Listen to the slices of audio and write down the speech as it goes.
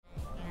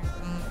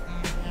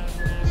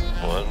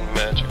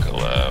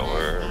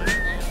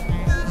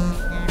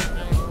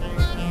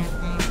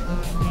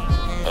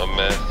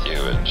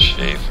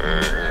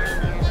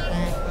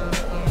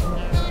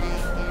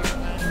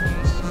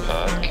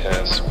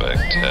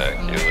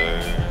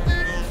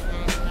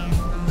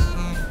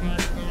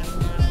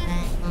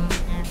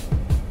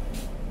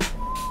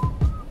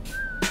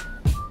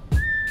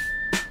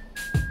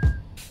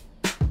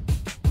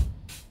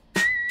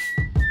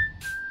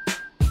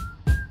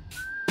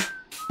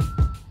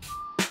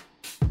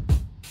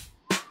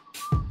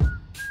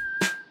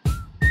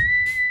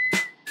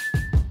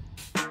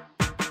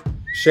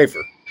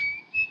Schaefer.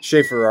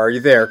 Schaefer, are you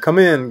there? Come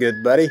in,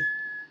 good buddy.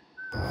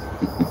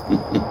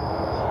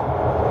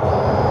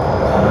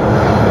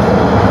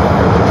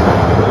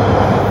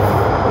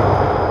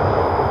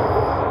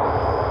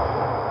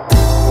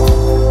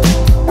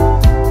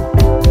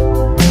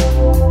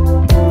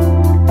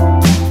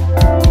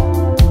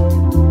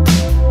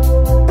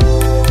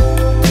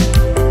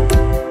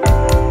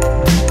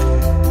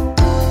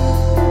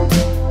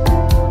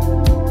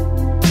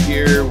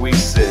 Here we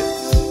sit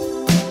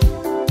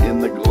in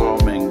the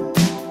gloaming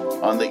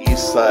on the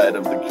east side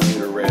of the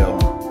commuter rail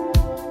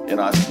in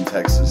Austin,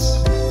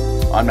 Texas,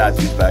 on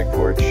Matthew's back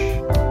porch.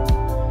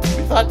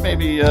 We thought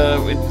maybe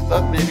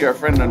our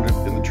friend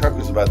in the truck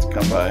was about to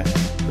come by,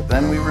 but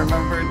then we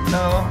remembered,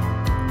 no,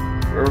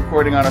 we're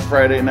recording on a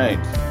Friday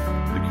night.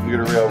 The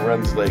commuter rail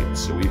runs late,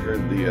 so we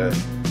heard the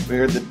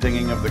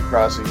dinging of the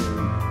crossing,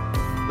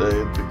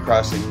 the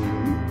crossing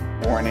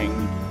warning,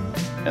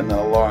 and then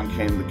along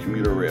came the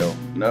commuter rail.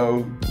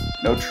 No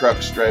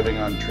trucks driving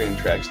on train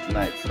tracks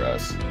tonight for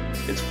us.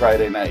 It's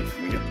Friday night.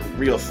 We get the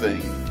real thing.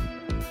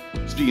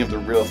 Speaking of the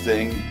real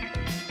thing,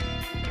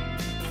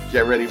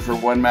 get ready for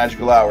one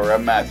magical hour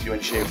of Matthew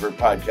and Schaefer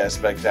Podcast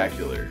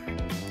Spectacular.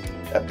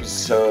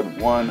 Episode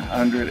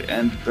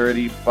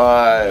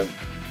 135,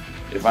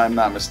 if I'm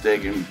not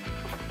mistaken,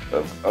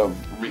 of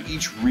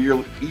each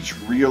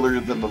realer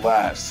than the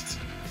last,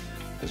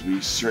 as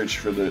we search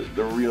for the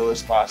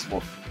realest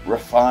possible,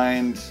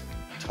 refined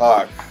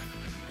talk.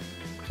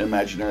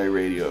 Imaginary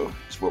radio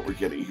is what we're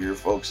getting here,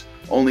 folks.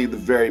 Only the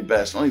very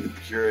best, only the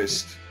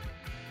purest.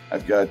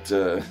 I've got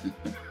an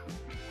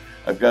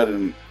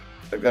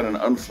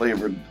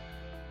unflavored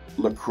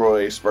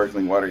LaCroix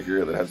sparkling water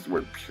here that has the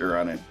word pure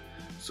on it.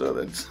 So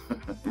that's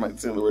I might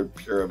say the word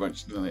pure a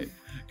bunch tonight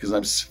because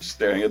I'm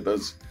staring at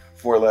those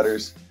four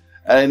letters.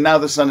 And now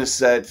the sun is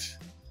set.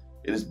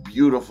 It is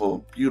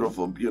beautiful,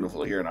 beautiful,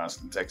 beautiful here in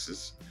Austin,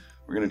 Texas.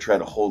 We're going to try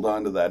to hold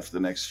on to that for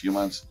the next few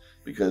months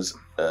because,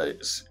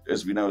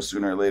 as we know,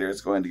 sooner or later it's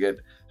going to get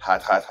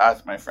hot, hot,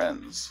 hot, my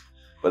friends.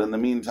 But in the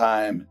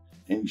meantime,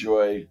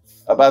 enjoy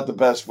about the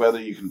best weather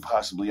you can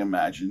possibly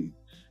imagine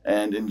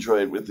and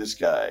enjoy it with this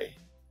guy.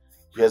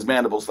 He has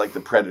mandibles like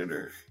the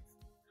Predator,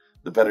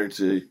 the better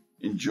to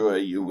enjoy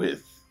you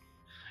with.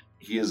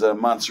 He is a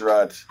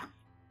Montserrat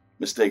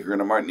mistaker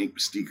and a Martinique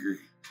mistaker.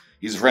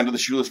 He's a friend of the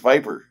Shoeless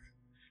Viper.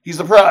 He's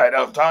the pride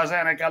of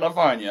Tarzana,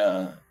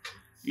 California.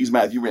 He's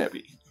Matthew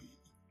Rampy.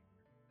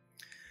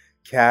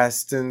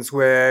 Casting's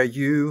where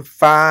you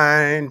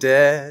find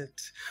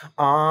it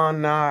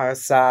on our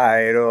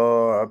site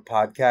or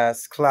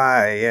podcast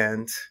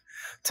client.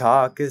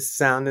 Talk is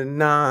sounding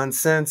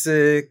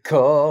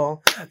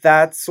nonsensical.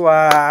 That's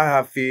why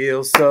I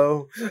feel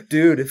so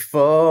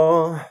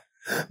dutiful.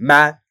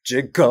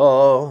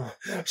 Magical.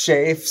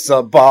 Chafes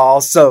a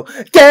ball. So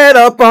get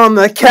up on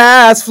the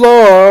cast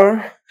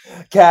floor.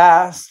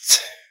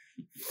 Cast.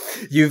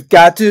 You've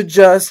got to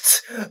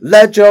just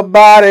let your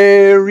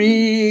body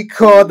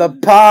record the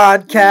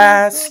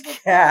podcast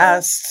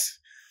cast.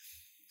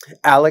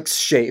 Alex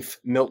Schaaf,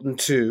 Milton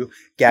 2,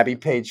 Gabby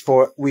Page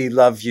 4, we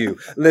love you.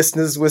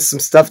 Listeners with some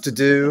stuff to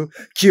do,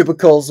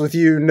 cubicles with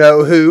you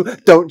know who.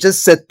 Don't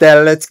just sit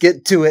there, let's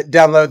get to it.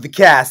 Download the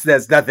cast,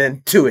 there's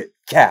nothing to it.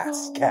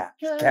 Cast.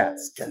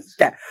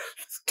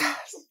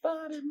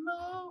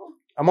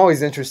 I'm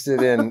always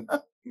interested in...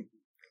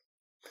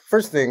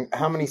 First thing,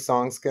 how many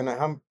songs can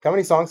I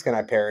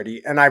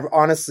parody? And I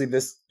honestly,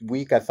 this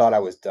week, I thought I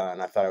was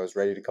done. I thought I was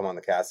ready to come on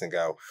the cast and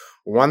go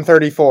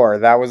 134.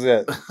 That was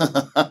it.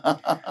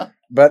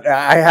 But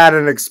I had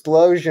an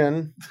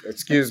explosion,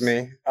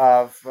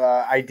 of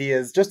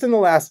ideas just in the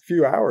last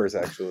few hours.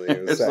 Actually,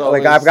 it was, I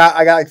got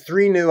like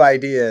 3 new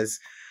ideas,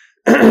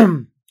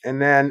 and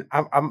then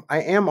I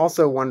am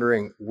also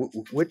wondering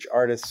which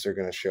artists are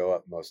going to show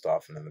up most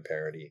often in the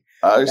parody.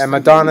 And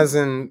Madonna's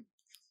in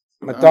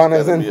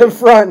the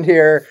front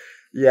here.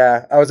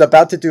 Yeah, I was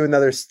about to do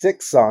another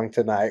Styx song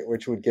tonight,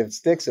 which would give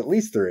Styx at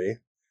least 3.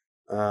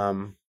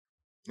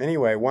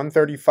 Anyway,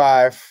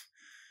 135.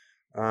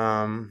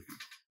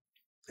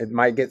 It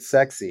might get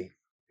sexy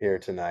here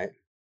tonight.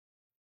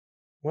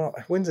 Well,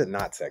 when's it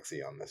not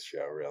sexy on this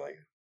show, really?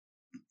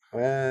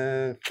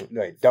 Wait,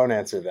 don't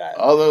answer that.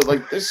 Although,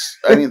 like this,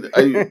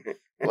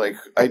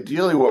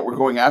 ideally what we're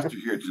going after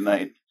here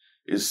tonight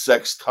is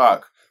sex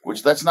talk,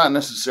 which that's not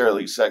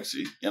necessarily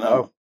sexy, you know?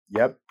 Oh.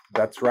 Yep,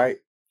 that's right.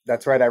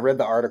 That's right. I read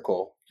the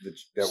article that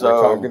we're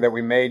talking that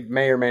we may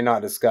or may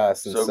not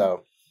discuss. And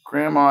so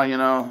Grandma,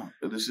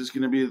 this is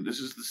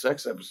the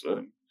sex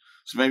episode.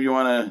 So maybe you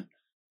want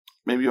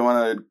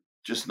to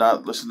just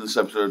not listen to this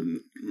episode and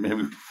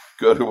maybe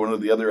go to one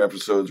of the other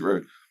episodes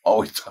where all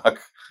we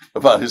talk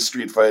about is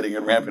street fighting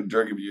and rampant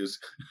drug abuse.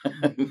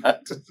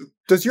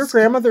 Does your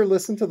grandmother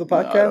listen to the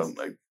podcast?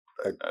 No,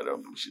 I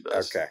don't think she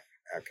does. Okay.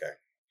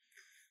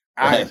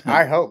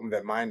 I hope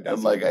that mine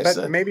doesn't. Like I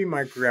said, maybe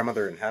my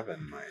grandmother in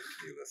heaven might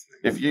be listening.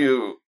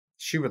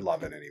 She would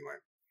love it anyway.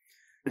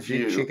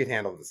 She could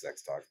handle the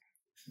sex talk.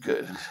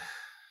 Good.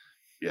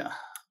 Yeah.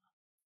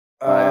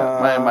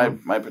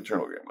 My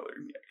paternal grandmother,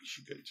 yeah,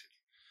 she could too.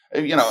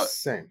 You know,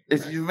 Same.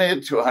 if you've made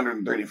it to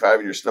 135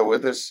 and you're still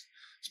with us,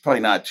 it's probably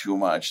not too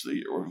much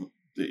that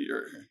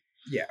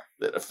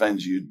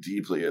offends you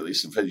deeply, at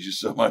least offends you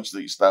so much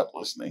that you stop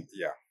listening.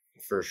 Yeah,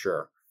 for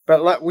sure.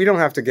 But we don't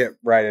have to get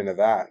right into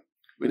that.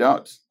 We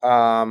don't.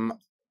 I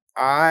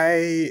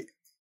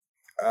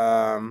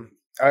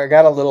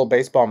got a little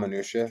baseball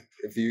minutia.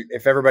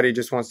 If everybody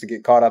just wants to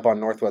get caught up on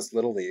Northwest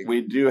Little League,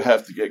 we do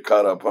have to get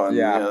caught up on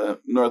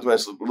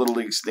Northwest Little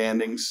League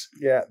standings.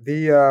 Yeah,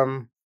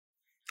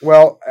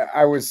 well,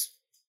 I was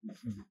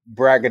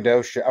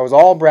braggadocio. I was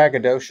all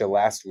braggadocio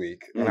last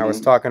week, and I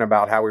was talking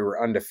about how we were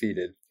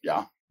undefeated.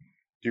 Yeah.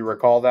 Do you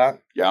recall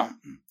that? Yeah.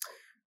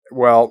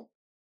 Well,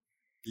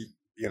 you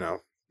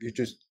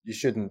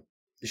shouldn't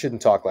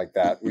talk like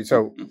that.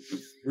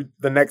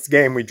 The next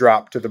game we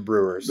dropped to the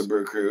Brewers. The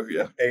Brew Crew,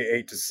 yeah.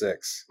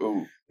 8-6.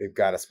 Ooh. They've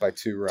got us by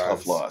 2 runs.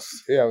 Tough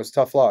loss. Yeah, it was a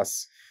tough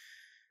loss.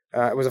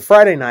 It was a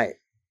Friday night.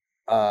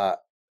 The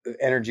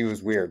energy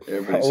was weird.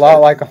 A lot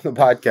like on the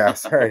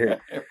podcast right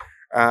here.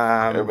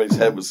 Everybody's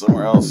head was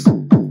somewhere else.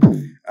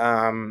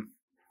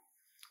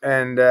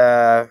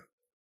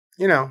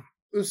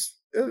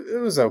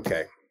 It was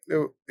okay.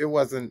 It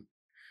wasn't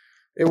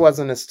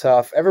as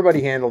tough.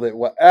 Everybody handled it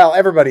well.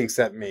 Everybody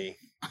except me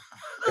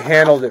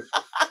handled it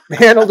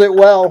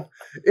well.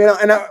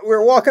 And we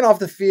were walking off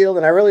the field,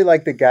 and I really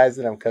like the guys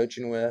that I'm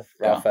coaching with,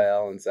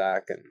 Raphael and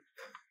Zach. And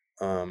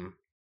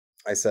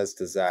I says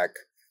to Zach,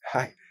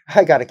 I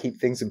got to keep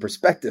things in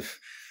perspective.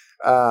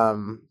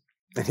 And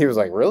he was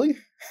like, really?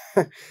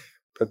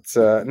 But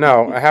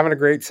no, I'm having a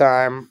great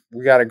time.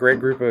 We got a great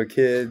group of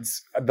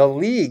kids. The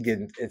league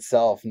in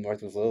itself,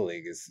 Northwest Little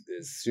League, is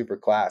super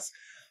class.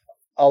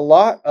 A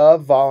lot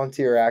of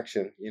volunteer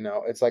action.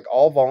 It's like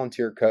all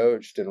volunteer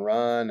coached and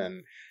run.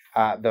 And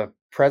the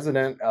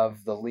president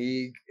of the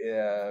league,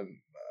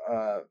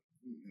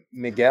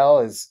 Miguel,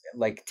 is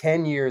like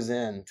 10 years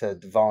into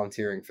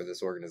volunteering for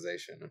this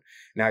organization.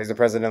 Now he's the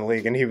president of the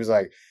league, and he was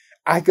like,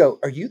 I go,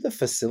 are you the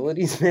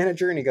facilities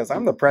manager? And he goes,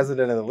 I'm the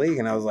president of the league.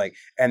 And I was like,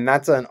 and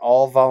that's an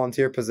all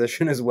volunteer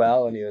position as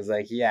well? And he was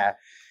like, yeah.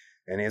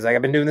 And he was like,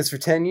 I've been doing this for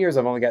 10 years.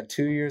 I've only got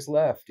 2 years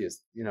left. He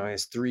has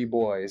 3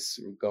 boys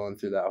going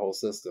through that whole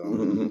system.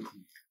 Mm-hmm.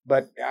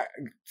 But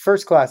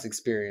first class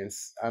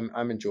experience.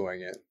 I'm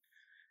enjoying it.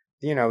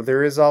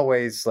 There is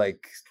always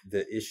like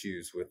the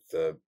issues with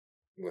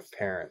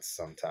parents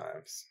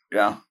sometimes.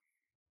 Yeah.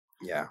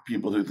 Yeah.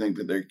 People who think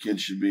that their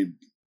kids should be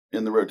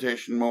in the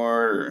rotation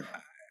more. Or...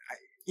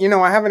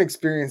 I haven't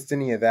experienced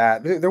any of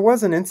that. There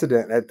was an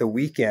incident at the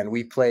weekend.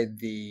 We played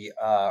the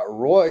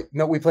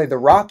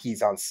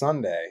Rockies on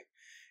Sunday,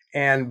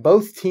 and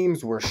both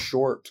teams were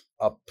short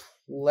a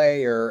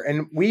player,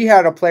 and we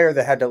had a player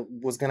that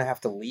was going to have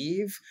to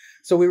leave,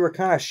 so we were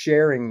kind of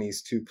sharing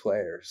these 2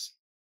 players.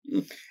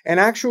 And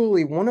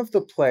actually, one of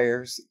the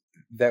players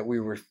that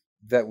was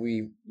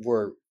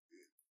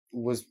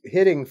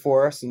hitting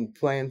for us and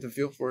playing the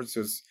field for us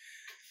was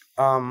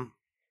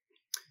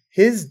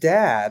his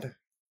dad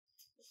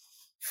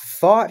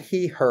thought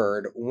he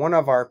heard one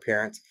of our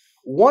parents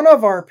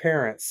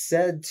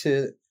said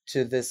to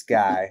this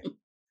guy,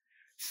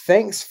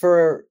 thanks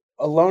for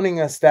loaning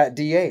us that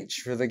DH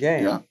for the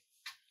game. Yeah.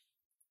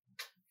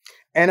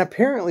 And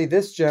apparently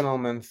this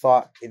gentleman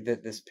thought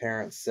that this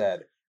parent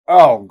said,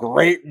 oh,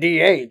 great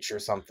DH or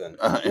something,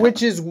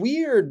 which is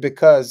weird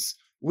because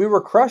we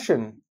were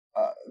crushing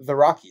the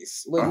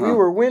Rockies. Like we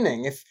were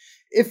winning.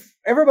 If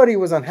everybody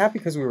was unhappy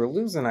because we were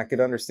losing, I could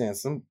understand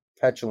some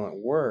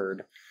petulant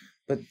word.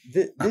 But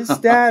this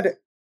dad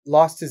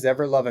lost his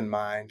ever-loving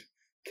mind,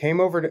 came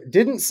over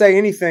didn't say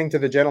anything to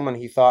the gentleman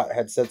he thought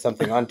had said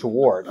something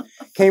untoward,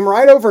 came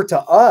right over to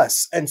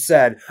us and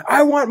said,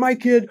 I want my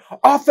kid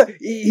off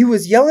he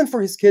was yelling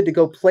for his kid to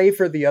go play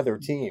for the other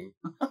team.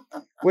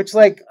 Which,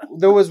 like,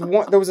 there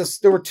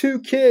were 2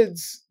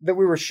 kids that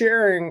we were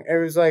sharing. It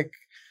was like,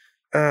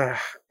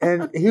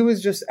 and he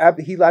was just,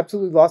 he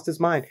absolutely lost his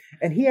mind.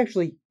 And he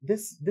actually,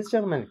 this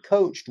gentleman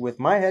coached with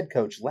my head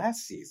coach last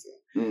season.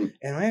 And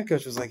my head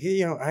coach was like,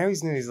 I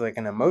always knew he's like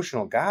an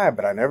emotional guy,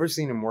 but I never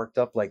seen him worked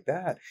up like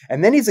that.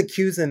 And then he's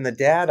accusing the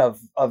dad of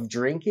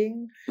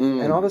drinking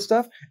and all this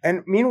stuff.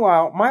 And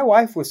meanwhile, my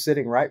wife was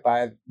sitting right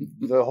by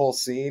the whole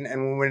scene.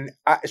 And when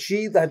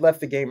she had left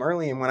the game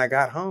early, and when I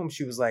got home,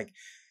 she was like,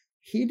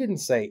 he didn't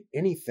say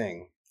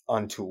anything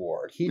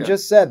untoward. He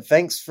just said,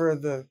 thanks for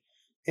the...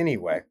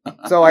 Anyway,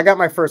 so I got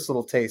my first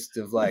little taste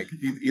of like...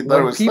 You thought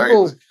it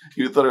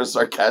was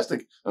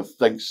sarcastic?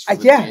 Thanks for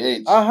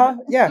the DH.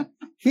 Yeah.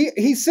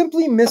 He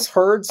simply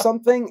misheard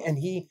something, and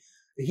he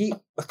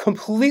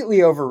completely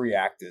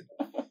overreacted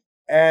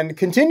and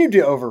continued to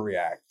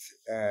overreact.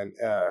 And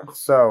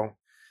so,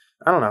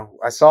 I don't know.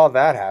 I saw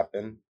that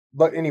happen.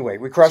 But anyway,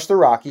 we crushed the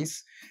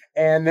Rockies,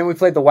 and then we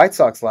played the White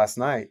Sox last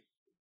night.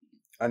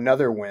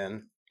 Another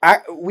win.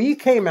 We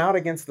came out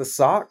against the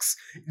Sox.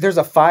 There's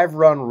a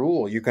 5-run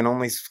rule. You can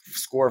only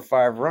score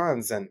 5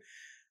 runs. And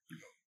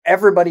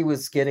everybody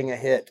was getting a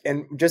hit,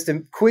 and just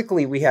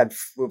quickly we had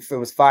it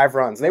was 5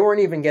 runs. They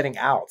weren't even getting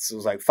outs. It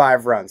was like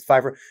 5 runs.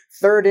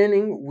 Third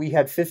inning, we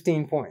had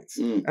 15 points,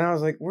 and I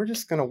was like, we're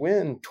just gonna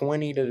win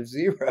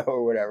 20-0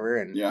 or whatever.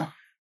 And is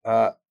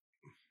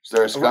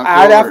there a skunk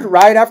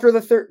right after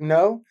the third?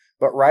 No,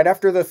 but right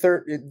after the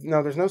third,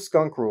 no, there's no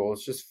skunk rule.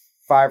 It's just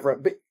 5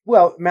 runs. But,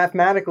 well,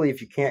 mathematically,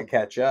 if you can't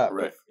catch up,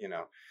 right?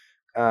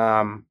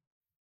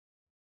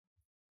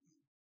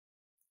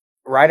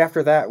 Right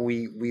after that,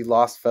 we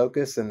lost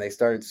focus and they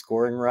started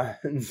scoring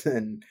runs,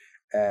 and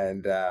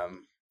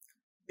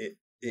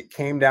it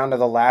came down to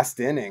the last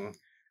inning.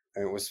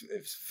 And it was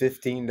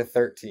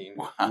 15-13.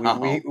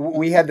 Wow.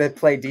 We had to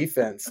play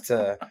defense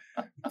to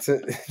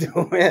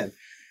win.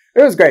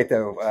 It was great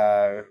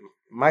though.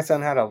 My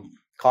son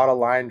caught a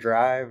line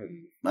drive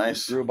and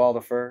nice threw a ball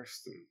to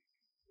first. And,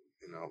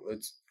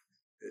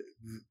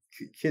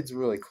 kids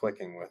really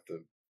clicking with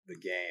the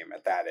game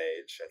at that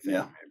age. I think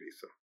maybe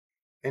so.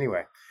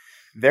 Anyway.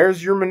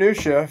 There's your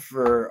minutia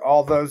for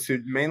all those who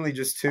mainly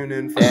just tune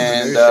in for the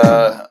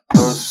minutia.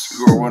 Those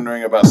who are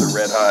wondering about the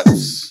Red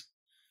Hots,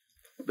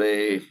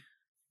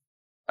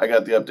 I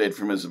got the update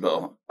from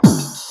Isabel.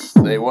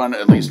 They won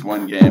at least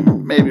one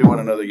game, maybe won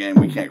another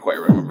game. We can't quite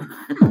remember.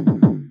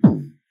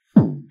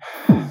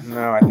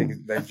 No, I think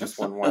they've just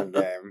won one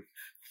game.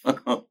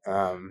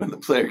 The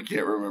player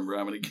can't remember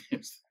how many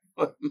games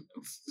they won.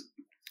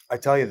 I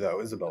tell you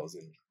though, Isabel's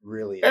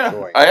really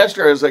enjoying. I asked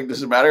her, I was like,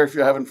 "Does it matter if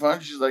you're having fun?"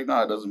 She's like,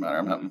 "No, it doesn't matter.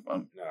 I'm having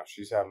fun." No,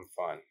 she's having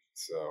fun.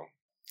 So,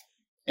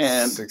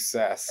 and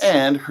success.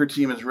 And her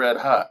team is red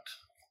hot.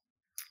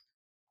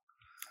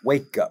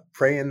 Wake up,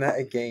 praying that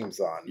a game's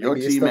on. Your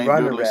maybe team it's the ain't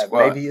doodly Red.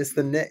 squat. Maybe it's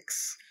the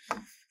Knicks.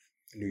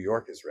 New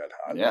York is red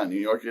hot. Yeah, New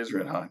York is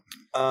red hot.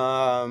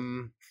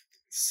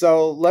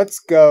 So let's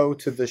go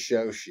to the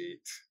show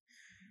sheet.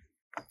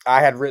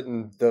 I had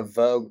written the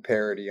Vogue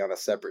parody on a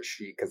separate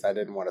sheet because I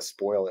didn't want to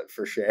spoil it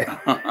for Shay.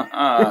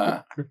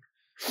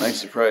 Nice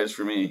surprise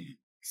for me.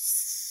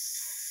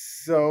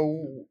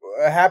 So,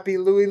 happy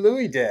Louie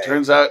Louie Day.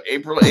 Turns out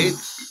April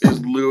 8th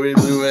is Louie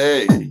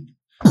Louie.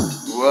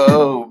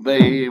 Whoa,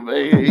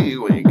 baby,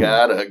 we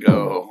gotta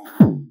go.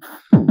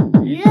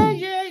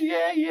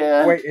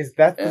 Yeah. Wait, is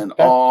that's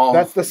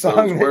the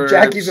song that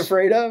Jackie's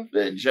afraid of?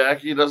 That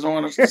Jackie doesn't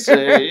want us to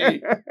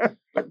say.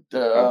 But,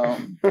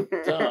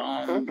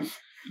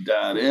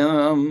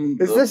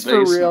 is this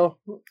for real?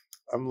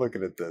 I'm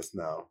looking at this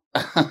now.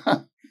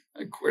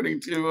 According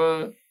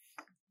to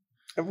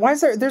why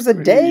is there's a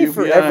day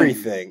for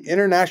everything.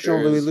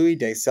 International Louie Louie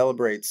Day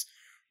celebrates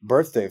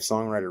birthday of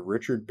songwriter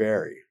Richard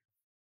Berry.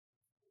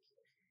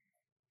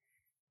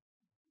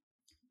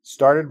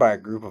 Started by a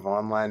group of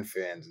online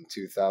fans in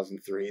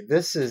 2003.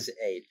 This is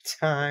a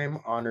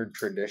time-honored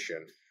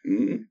tradition.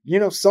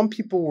 Mm-hmm. Some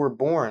people were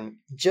born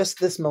just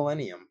this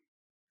millennium.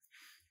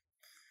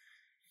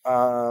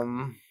 Tell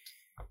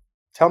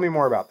me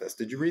more about this.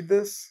 Did you read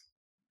this?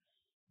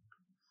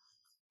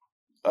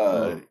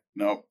 No.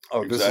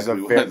 Oh,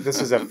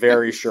 this is a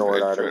very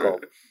short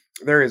article.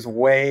 There is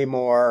way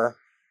more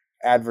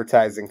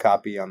advertising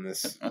copy on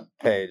this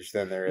page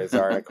than there is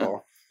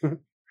article.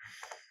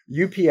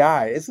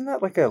 UPI, isn't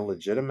that like a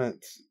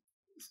legitimate,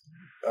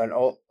 an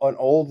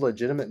old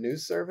legitimate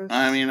news service?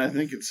 I mean, I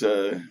think it's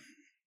it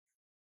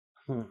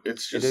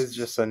is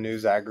just a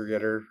news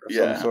aggregator of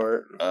some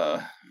sort.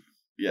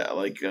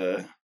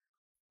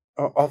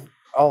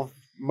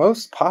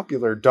 Most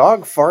popular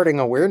dog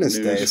farting awareness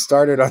day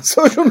started on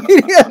social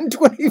media in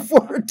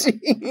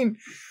 2014.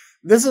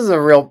 This is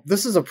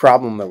a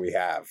problem that we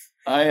have.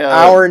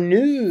 Our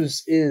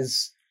news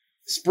is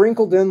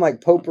sprinkled in like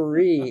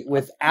potpourri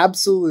with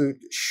absolute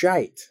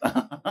shite.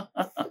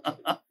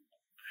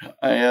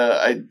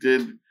 I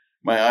did.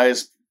 My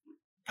eyes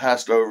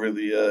passed over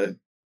the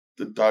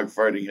dog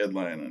farting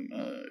headline and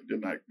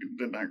did not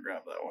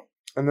grab that one.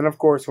 And then, of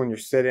course, when you're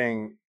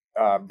sitting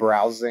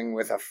browsing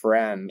with a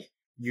friend,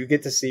 you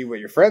get to see what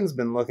your friend's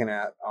been looking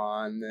at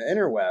on the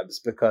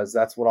interwebs because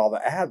that's what all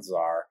the ads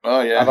are. Oh,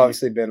 yeah. I've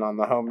obviously been on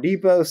the Home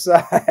Depot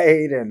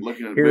side and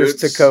here's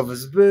boots.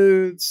 Takova's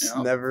boots.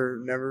 Yep.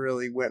 Never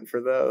really went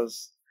for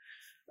those.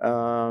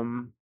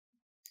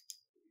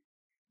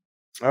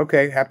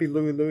 Okay, happy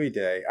Louie Louie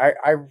Day.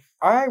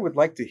 I would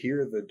like to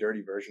hear the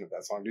dirty version of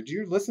that song. Did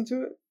you listen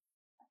to it?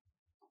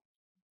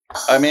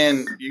 I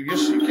mean, you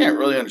can't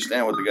really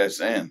understand what the guy's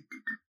saying.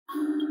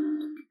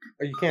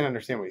 Oh, you can't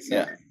understand what he's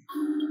saying. Yeah.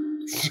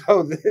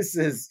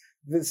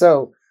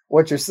 So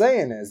what you're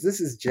saying is this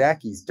is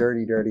Jackie's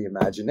dirty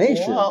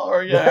imagination. Well,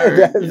 or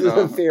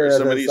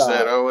somebody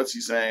said, "Oh, what's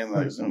he saying?"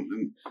 Like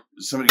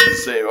somebody could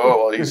say,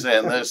 "Oh, well, he's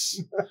saying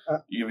this.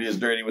 You can be as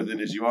dirty with it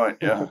as you want."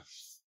 Yeah.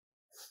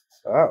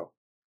 Oh,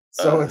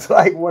 so it's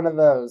like one of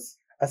those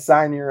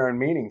assign your own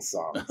meaning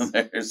songs.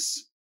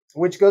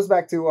 Which goes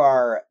back to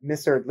our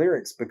misheard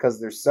lyrics because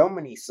there's so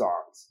many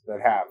songs that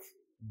have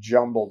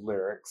jumbled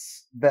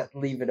lyrics that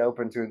leave it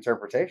open to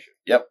interpretation.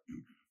 Yep.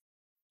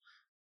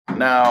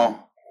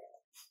 Now,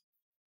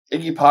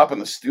 Iggy Pop and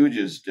the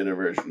Stooges did a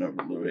version of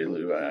Louie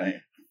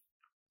Louie.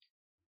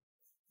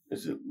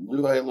 Is it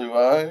Louie Louie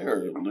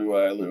or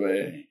Louie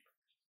Louie?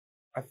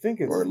 I think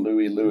it's Or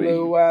Louie Louie.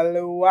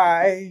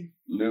 Louie.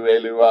 Louie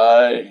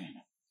Louie.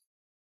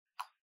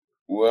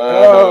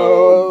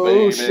 Whoa, Oh,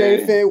 baby.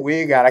 Shafty,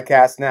 we got a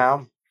cast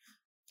now.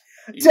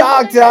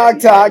 Talk.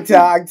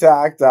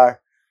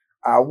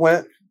 I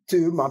went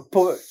to my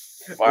port,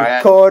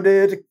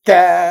 recorded a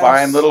cast.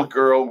 Fine little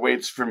girl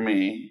waits for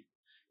me.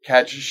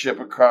 Catch a ship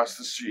across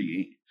the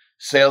sea.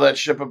 Sail that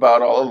ship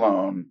about all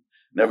alone.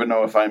 Never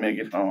know if I make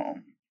it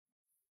home.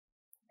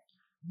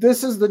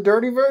 This is the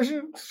dirty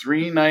version?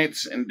 3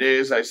 nights and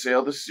days I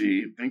sail the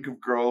sea. Think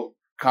of girl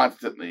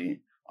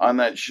constantly. On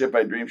that ship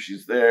I dream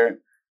she's there.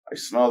 I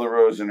smell the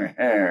rose in her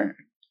hair.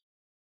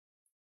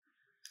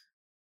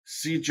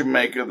 See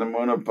Jamaica, the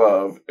moon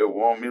above. It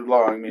won't be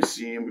long, me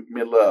see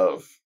me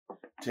love.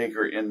 Take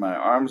her in my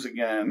arms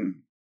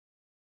again.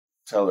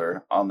 Tell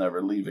her I'll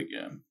never leave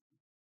again.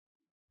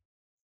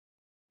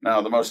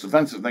 Now, the most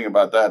offensive thing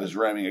about that is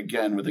rhyming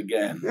again with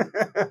again.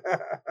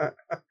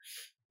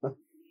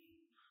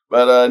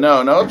 But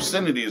no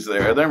obscenities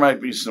there. There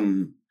might be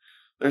some.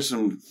 There's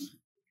some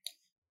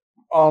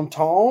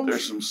entente.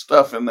 There's some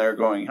stuff in there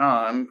going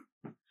on.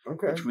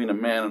 Okay. Between a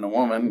man and a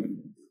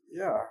woman.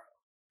 Yeah.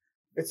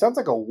 It sounds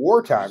like a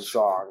wartime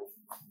song,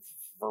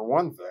 for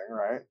one thing,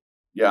 right?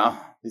 Yeah.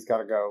 He's got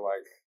to go,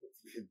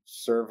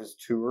 serve his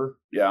tour.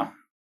 Yeah.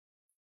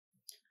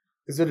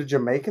 Is it a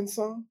Jamaican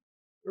song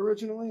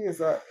originally? Is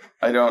that?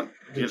 I don't.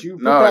 Did you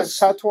put that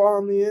patois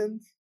on the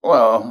end?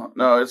 Well,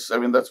 no.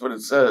 That's what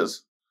it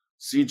says.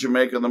 See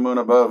Jamaica, the moon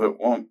above. It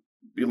won't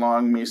be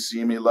long. Me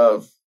see me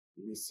love.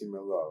 Me see me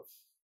love.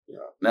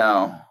 Yeah.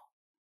 Now,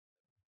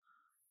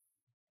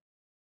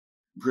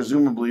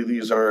 presumably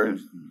these are.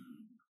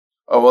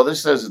 Oh, well,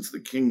 this says it's the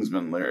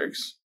Kingsmen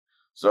lyrics.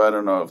 So I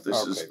don't know if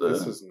this is the...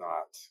 This is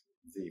not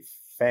the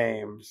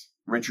famed...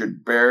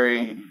 Richard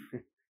Berry.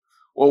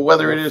 Well,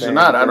 whether it is or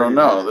not, I don't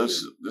know.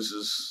 This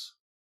is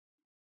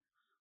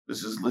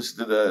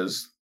listed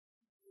as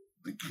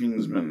the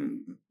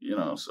Kingsmen,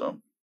 so...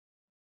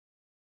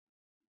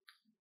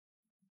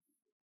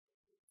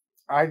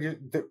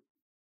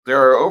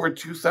 There are over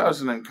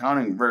 2,000 and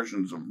counting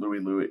versions of Louie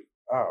Louie.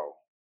 Oh.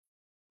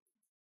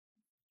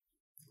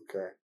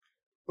 Okay.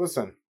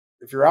 Listen...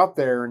 If you're out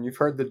there and you've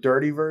heard the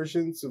dirty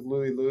versions of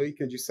Louie Louie,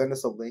 could you send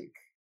us a link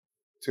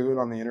to it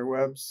on the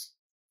interwebs?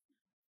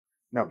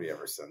 Nobody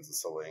ever sends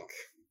us a link.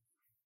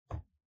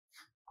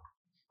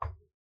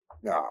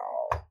 No.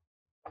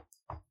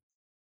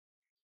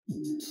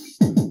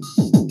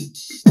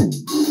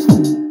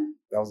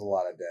 That was a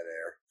lot of dead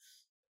air.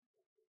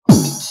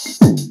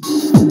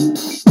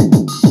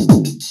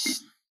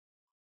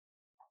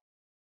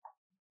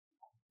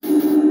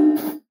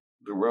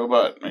 The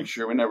robot, make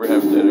sure we never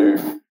have dead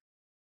air.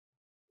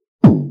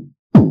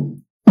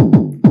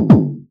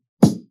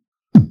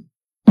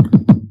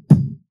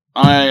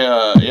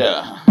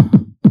 Yeah.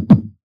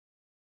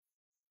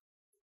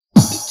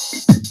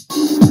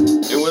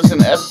 It was an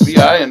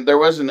FBI, and there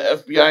was an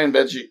FBI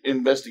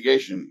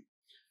investigation.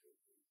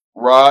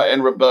 Raw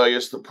and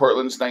rebellious, the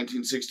Portland's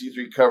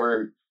 1963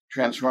 cover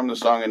transformed the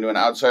song into an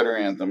outsider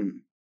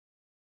anthem.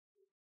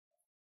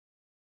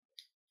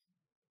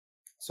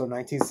 So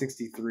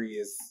 1963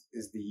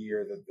 is the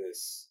year that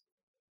this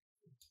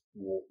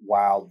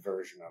wild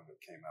version of it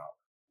came out.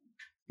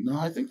 No,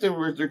 I think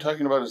they're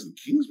talking about as the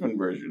Kingsman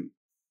version.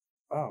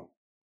 Oh.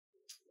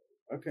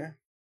 Okay.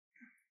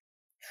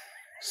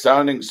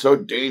 Sounding so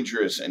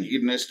dangerous and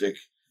hedonistic,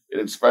 it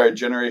inspired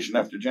generation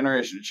after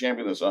generation to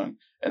champion the song,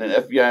 and an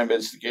FBI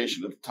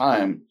investigation at the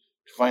time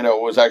to find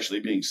out what was actually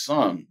being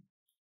sung.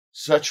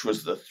 Such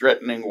was the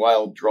threatening,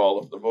 wild drawl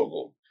of the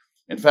vocal.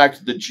 In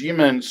fact, the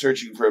G-men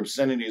searching for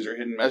obscenities or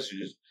hidden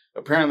messages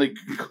apparently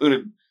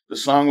concluded the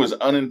song was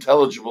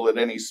unintelligible at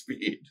any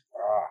speed.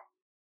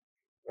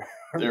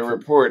 Their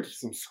report...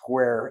 Some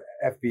square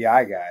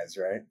FBI guys,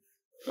 right?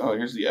 Oh,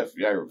 here's the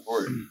FBI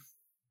report.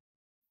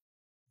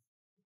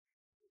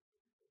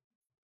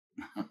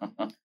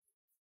 I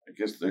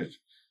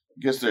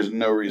guess there's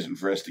no reason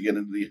for us to get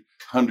into the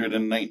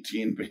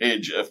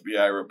 119-page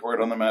FBI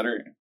report on the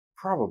matter.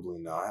 Probably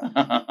not.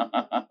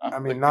 I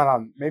mean, not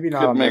on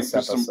this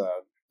episode.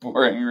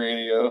 Boring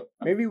radio.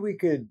 Maybe we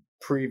could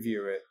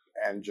preview it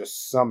and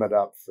just sum it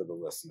up for the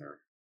listener,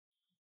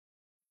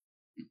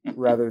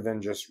 rather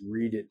than just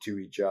read it to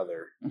each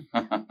other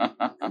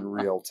in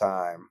real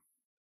time.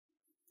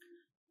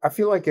 I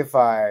feel like if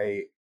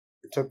I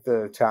took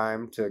the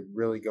time to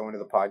really go into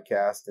the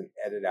podcast and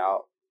edit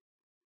out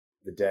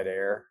the dead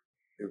air,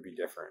 it would be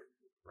different,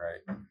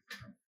 right?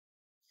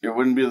 It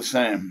wouldn't be the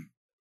same.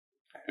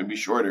 It'd be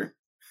shorter.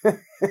 It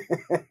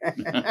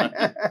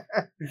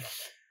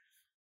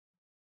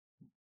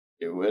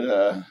would,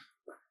 I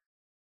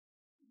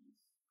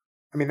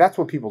mean, that's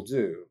what people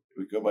do. It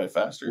would go by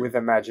faster. With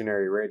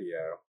imaginary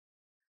radio.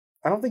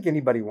 I don't think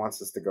anybody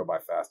wants us to go by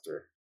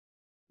faster.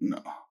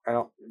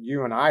 No.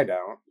 You and I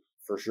don't,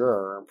 for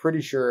sure. I'm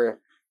pretty sure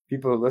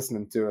people who are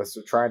listening to us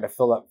are trying to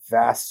fill up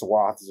vast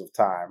swaths of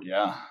time.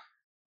 Yeah.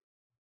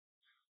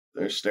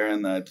 They're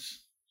staring down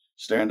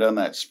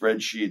that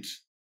spreadsheet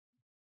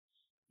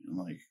I'm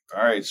like,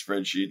 all right,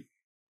 spreadsheet.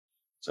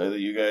 It's either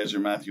you guys or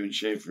Matthew and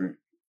Schaefer.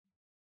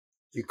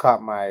 You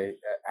caught my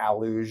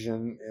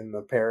allusion in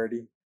the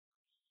parody?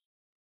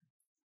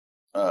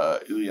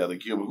 Yeah, the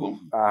cubicle.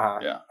 Uh-huh.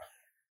 Yeah.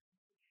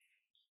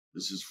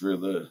 This is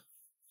for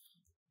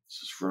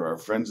our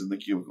friends in the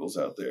cubicles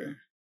out there.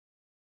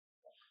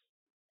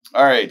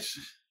 All right.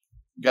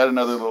 Got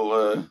another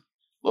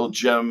little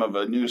gem of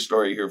a news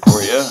story here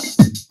for you.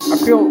 I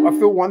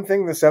feel one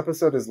thing this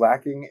episode is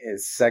lacking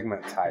is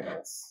segment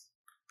titles.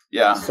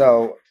 Yeah.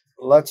 So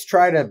let's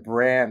try to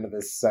brand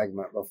this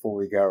segment before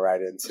we go right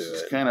into This it.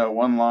 is kind of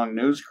one long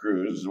news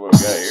cruise is what we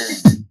got here.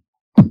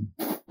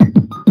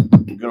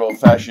 Good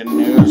old-fashioned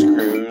news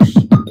cruise.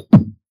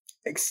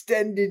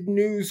 Extended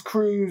news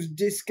cruise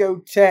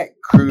discotheque.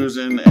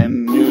 Cruising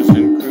and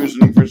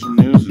cruising for some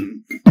news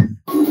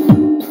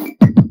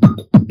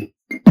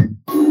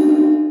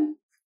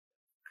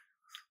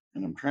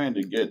and I'm trying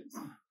to get.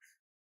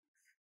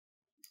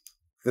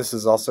 This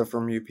is also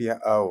from UPI.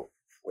 Oh,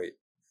 wait.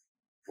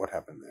 What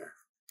happened there?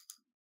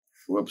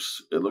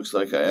 Whoops. It looks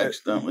like I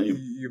accidentally.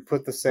 You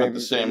put the same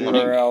link.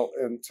 URL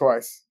in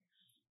twice.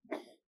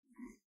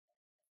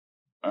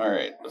 All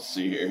right. Let's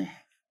see here.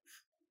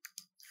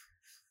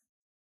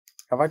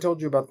 Have I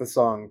told you about the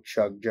song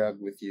Chug Jug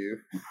with You?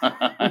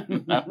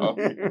 No.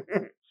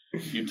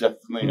 You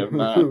definitely have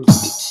not.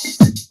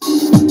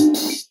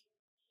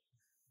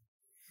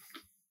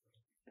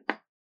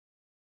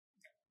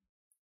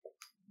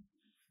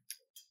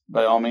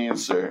 By all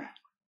means, sir.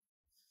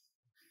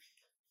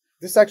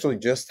 This actually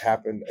just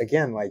happened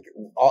again. Like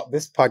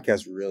this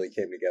podcast really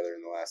came together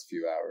in the last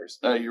few hours.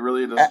 You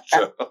really doesn't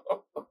show.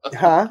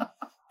 Huh?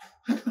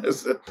 I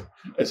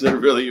said,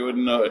 really, you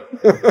wouldn't know it.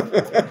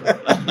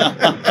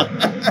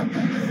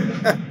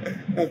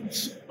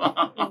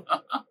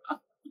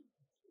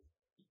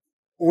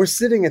 We're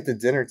sitting at the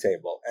dinner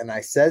table, and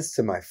I says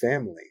to my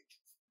family,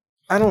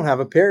 "I don't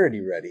have a parody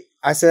ready."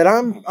 I said,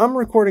 "I'm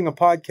recording a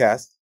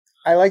podcast."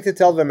 I like to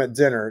tell them at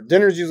dinner.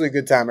 Dinner's usually a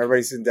good time.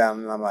 Everybody's sitting down,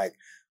 and I'm like,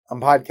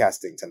 "I'm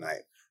podcasting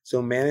tonight." So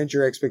manage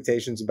your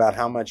expectations about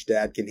how much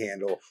Dad can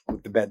handle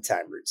with the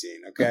bedtime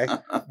routine. Okay,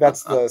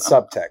 that's the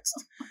subtext.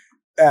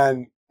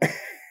 And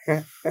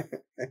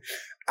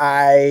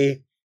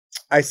I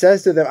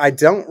says to them, I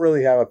don't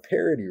really have a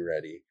parody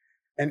ready.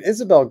 And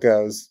Isabel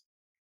goes,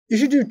 "You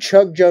should do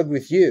Chug Jug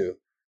with You.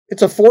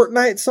 It's a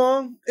Fortnite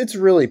song. It's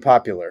really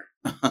popular."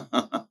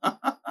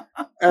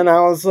 And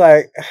I was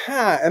like,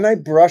 huh. And I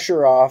brush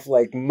her off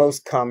like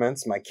most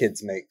comments my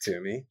kids make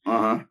to me.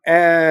 Uh-huh.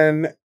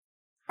 And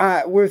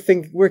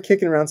we're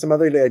kicking around some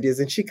other ideas.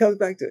 And she comes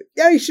back to it.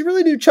 "Yeah, you should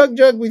really do Chug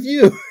Jug with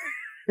You."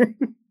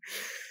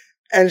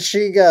 And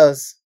she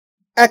goes,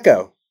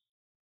 "Echo,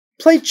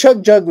 play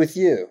Chug Jug with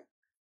You."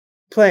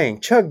 Playing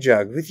Chug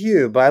Jug with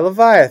You by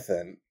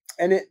Leviathan.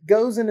 And it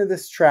goes into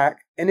this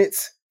track, and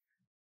it's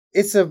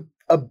a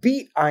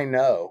beat I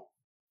know.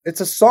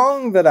 It's a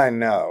song that I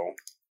know.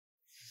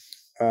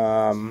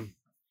 I'm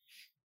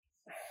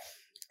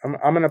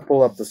gonna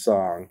pull up the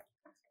song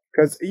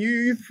because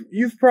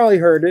you've probably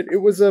heard it. It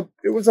was a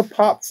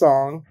pop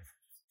song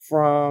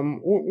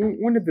from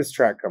when did this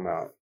track come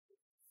out?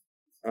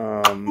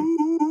 No,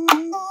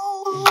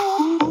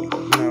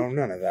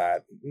 none of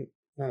that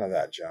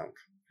junk.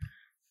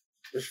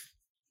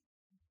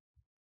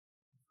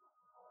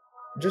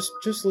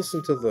 Just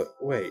listen to the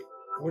wait.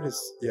 What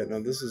is? Yeah, no.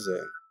 This is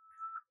a.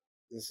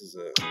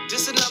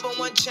 Just a number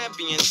one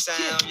champion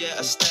sound. Yeah,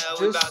 Estelle,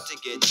 we're about to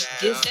get down.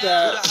 Just We're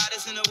the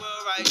hottest in the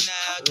world right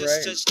now.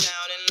 Just touched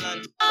down in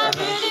London.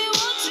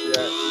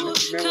 Yeah,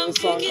 remember the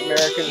song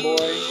American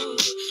Boy?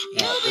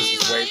 No, this is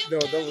way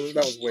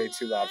that was way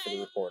too loud for the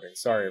recording.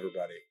 Sorry,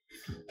 everybody.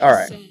 All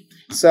right,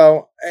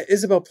 so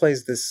Isabel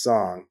plays this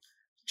song,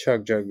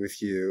 Chug Jug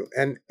with You,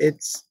 and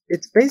it's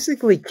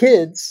basically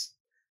kids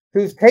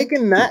who've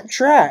taken that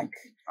track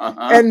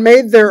and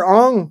made their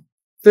own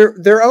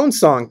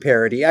song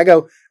parody. I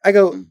go,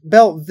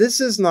 Belle,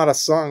 this is not a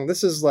song.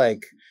 This is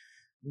like,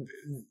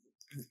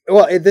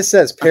 well, this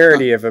says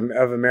parody of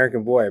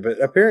American Boy,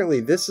 but apparently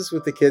this is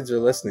what the kids are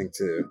listening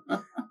to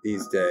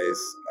these days.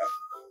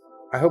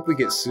 I hope we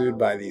get sued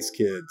by these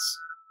kids.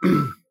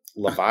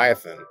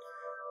 Leviathan,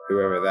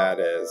 whoever that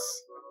is.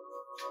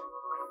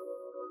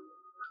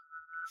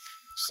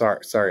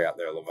 Sorry out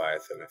there,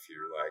 Leviathan, if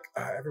you're like,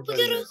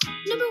 everybody. We got a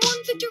number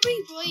one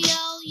victory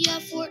royale. Yeah,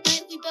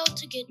 Fortnite, we about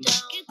to get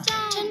down.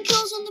 10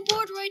 kills on the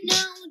board right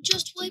now.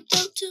 Just wiped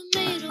out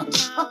Tomato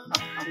Town.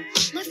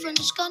 My friend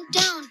has gone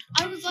down.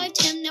 I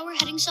revived him. Now we're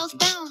heading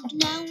southbound.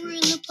 Now we're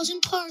in the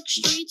Pleasant Park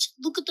streets.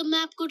 Look at the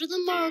map. Go to the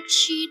marked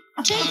sheet.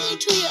 Take me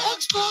to your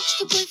Xbox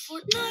to play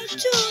Fortnite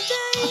today.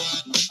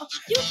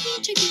 You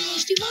can take your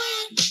rusty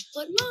wire,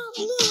 but not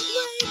Loot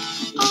Lake.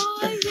 I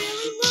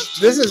really love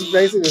to. This is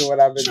basically what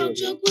I've been doing. With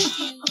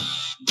you.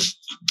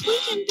 We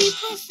can be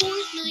pro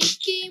Fortnite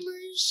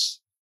gamers,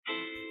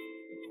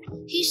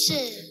 he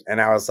said.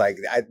 And I was like,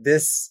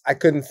 I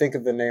couldn't think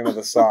of the name of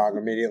the song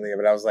immediately,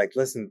 but I was like,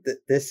 listen,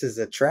 this is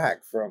a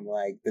track from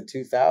like the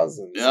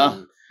 2000s.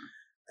 Yeah.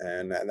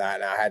 And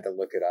I had to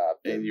look it up.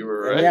 And you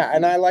were right. Yeah,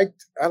 and I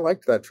liked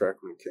that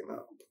track when it came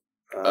out.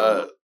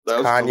 That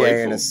was Kanye delightful.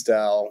 and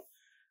Estelle.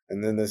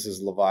 And then this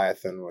is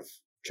Leviathan with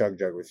Chug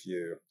Jug with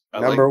You. I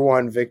Number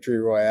one, Victory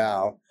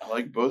Royale. I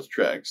like both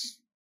tracks.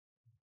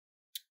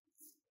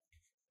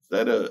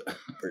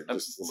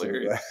 That's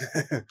hilarious.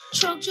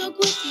 Chug Jug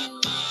with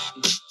You.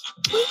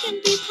 We can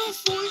be pro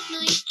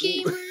Fortnite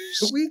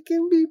gamers. We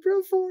can be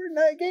pro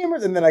Fortnite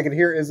gamers. And then I could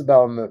hear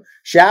Isabel in the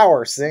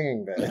shower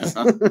singing this.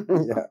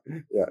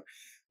 Yeah.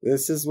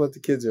 This is what the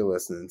kids are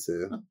listening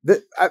to.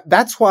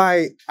 That's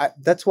why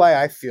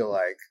I feel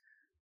like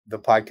the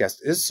podcast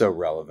is so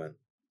relevant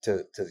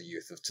to the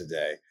youth of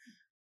today.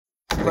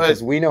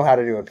 Because we know how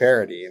to do a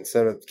parody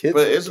instead of kids.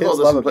 But Isabel kids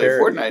doesn't love play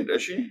parody. Fortnite,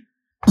 does she?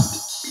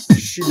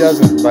 She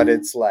doesn't, but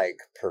it's like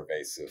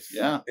pervasive.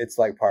 Yeah. It's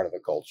like part of the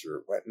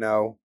culture. But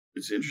no,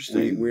 It's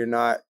interesting. we're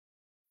not.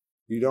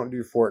 You don't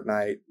do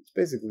Fortnite. It's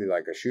basically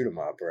like a shoot 'em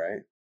up,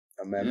 right?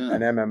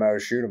 An MMO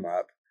shoot 'em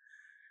up.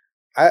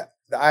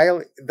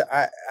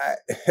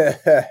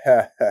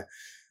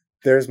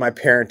 There's my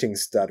parenting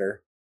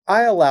stutter.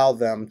 I allow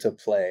them to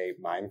play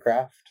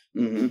Minecraft.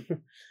 Mm-hmm.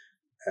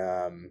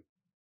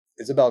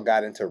 Isabel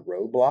got into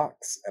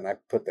Roblox, and I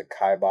put the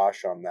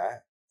kibosh on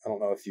that. I don't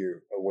know if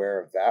you're aware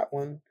of that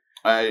one.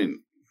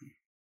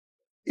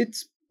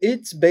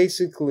 It's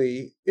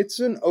basically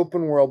an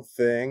open world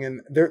thing,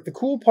 and the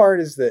cool part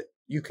is that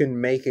you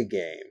can make a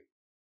game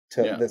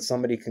that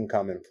somebody can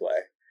come and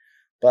play,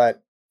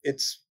 but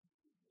it's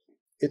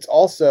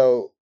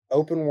also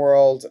open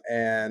world,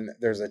 and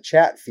there's a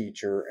chat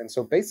feature, and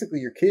so basically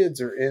your kids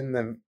are in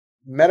the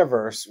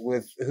metaverse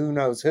with who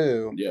knows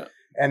who. Yeah.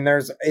 And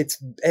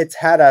it's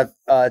had a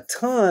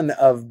ton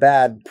of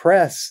bad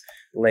press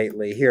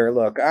lately. Here,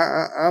 look,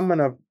 I'm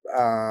gonna.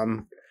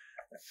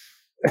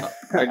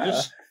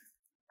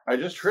 I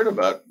just heard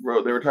about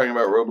they were talking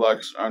about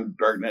Roblox on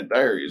Darknet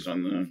Diaries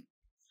on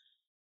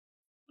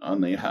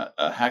the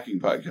hacking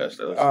podcast.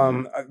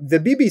 The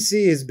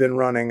BBC has been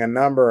running a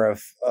number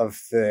of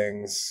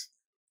things.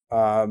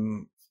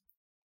 On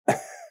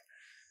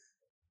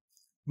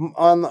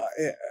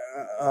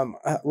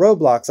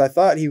Roblox, I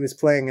thought he was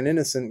playing an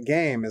innocent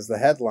game is the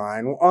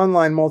headline.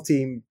 Online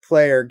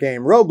multiplayer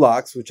game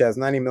Roblox, which has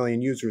 90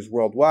 million users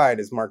worldwide,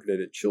 is marketed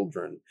at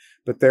children.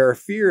 But there are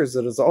fears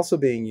that it's also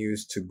being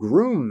used to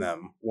groom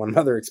them. One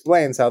mother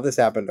explains how this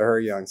happened to her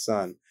young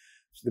son.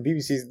 The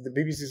BBC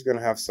is going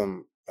to have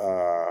some...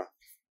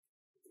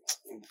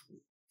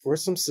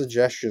 Where's some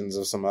suggestions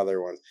of some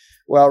other ones?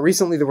 Well,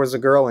 recently there was a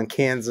girl in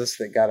Kansas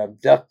that got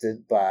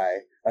abducted by...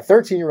 A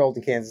 13-year-old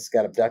in Kansas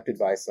got abducted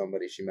by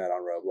somebody she met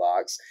on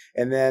Roblox.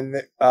 And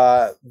then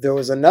there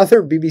was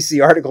another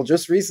BBC article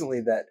just recently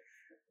that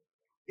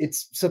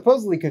it's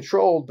supposedly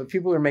controlled, but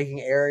people are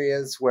making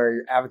areas where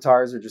your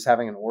avatars are just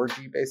having an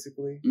orgy,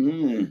 basically.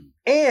 Mm.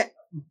 And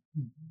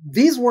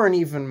these weren't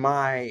even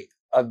my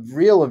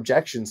real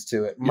objections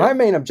to it. My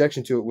main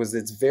objection to it was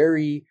it's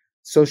very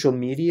social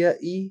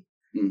media-y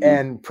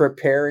and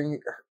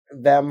preparing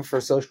them for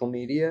social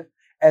media.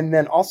 And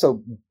then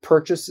also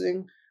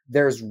purchasing...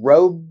 There's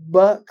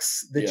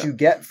Robux that you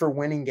get for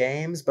winning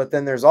games, but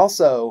then there's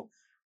also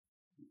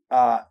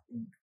there's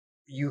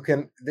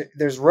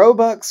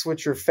Robux,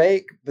 which are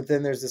fake, but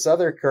then there's this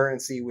other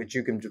currency which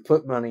you can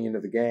put money into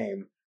the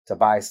game to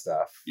buy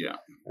stuff. Yeah.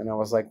 And I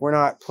was like, we're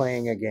not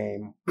playing a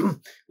game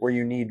where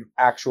you need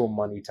actual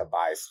money to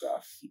buy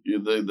stuff.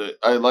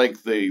 I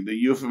like the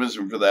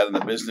euphemism for that in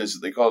the business.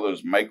 They call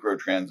those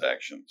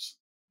microtransactions,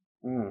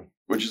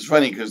 which is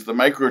funny because the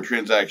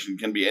microtransaction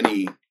can be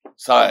any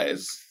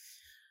size.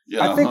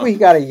 I think we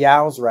got a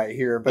yows right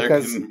here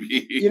because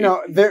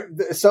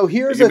So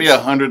here's it could be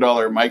 $100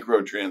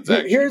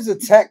 microtransaction. Here's a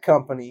tech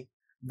company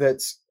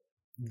that's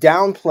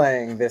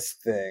downplaying this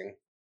thing,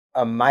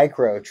 a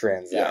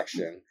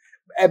microtransaction,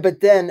 but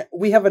then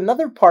we have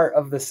another part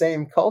of the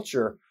same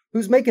culture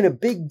who's making a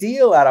big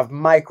deal out of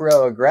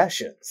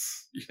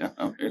microaggressions.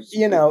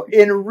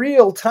 In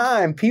real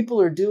time, people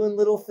are doing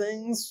little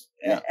things,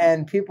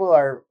 and people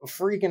are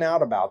freaking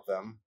out about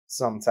them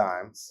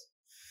sometimes.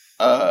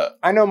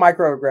 I know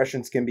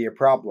microaggressions can be a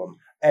problem,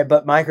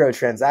 but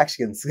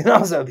microtransactions can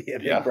also be a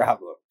big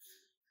problem.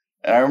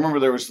 And I remember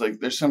there's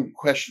some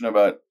question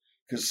about,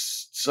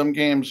 because some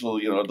games will,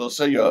 they'll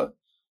sell you a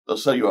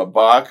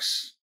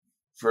box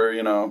for,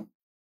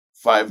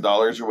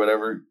 $5 or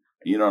whatever. And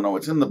you don't know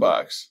what's in the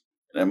box.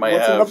 And it might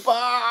in the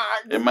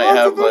box? It might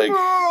have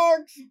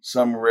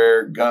some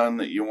rare gun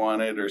that you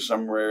wanted or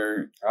some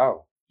rare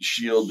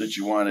shield that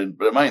you wanted,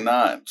 but it might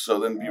not. So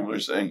then people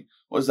are saying,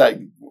 "Was that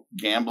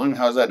gambling?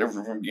 How is that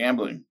different from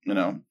gambling?"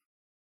 Yeah.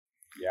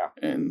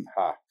 And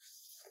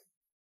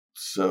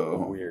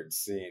so weird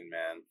scene,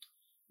 man.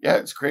 Yeah,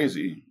 it's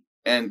crazy,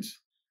 and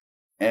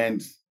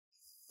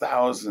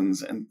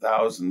thousands and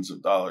thousands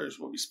of dollars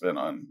will be spent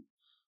on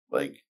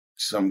like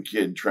some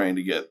kid trying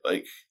to get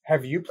like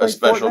have you played a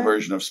special Fortnite?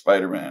 Version of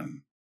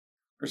Spider-Man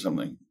or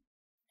something.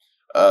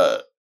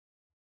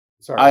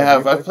 Sorry,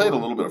 I've played a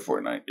little bit of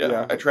Fortnite.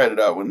 Yeah. I tried it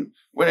out when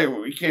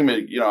it became I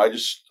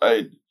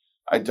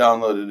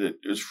downloaded it.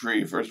 It was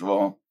free, first of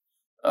all,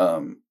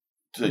 to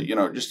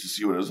just to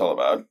see what it was all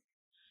about.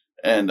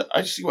 And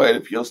I see why it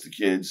appeals to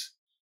kids.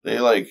 They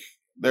like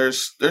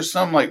there's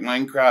some like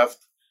Minecraft,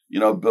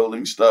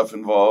 building stuff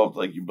involved.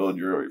 Like you build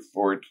your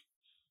fort,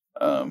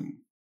 but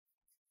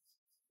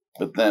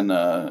then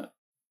now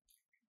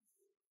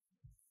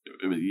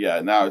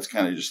it's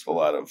kind of just a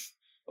lot of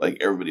like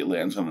everybody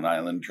lands on an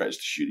island and tries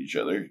to shoot each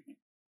other.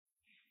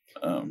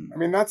 I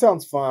mean, that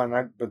sounds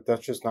fun, but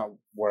that's just not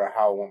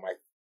how I want my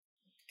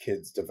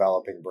kids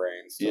developing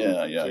brains to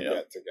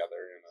get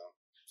together,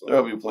 So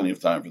there'll be plenty of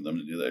time for them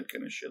to do that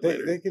kind of shit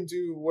later. They can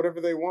do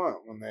whatever they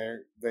want when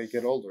they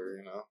get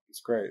older,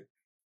 It's great.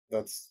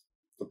 That's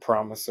the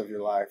promise of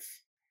your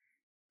life.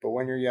 But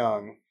when you're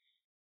young...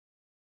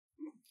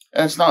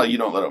 And it's not like you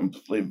don't let them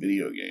play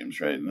video games,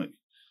 right? Like,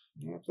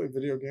 I play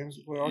video games,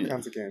 I play all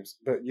kinds of games.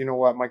 But you know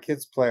what? My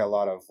kids play a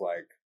lot of,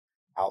 like,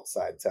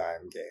 outside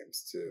time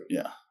games, too.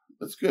 Yeah,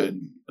 that's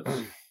good.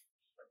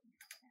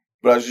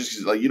 But I was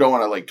just like, you don't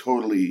want to like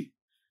totally,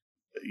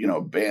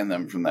 ban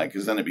them from that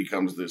because then it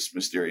becomes this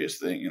mysterious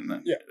thing, and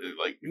then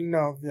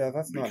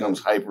that's becomes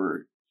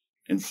hyper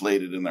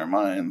inflated in their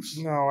minds.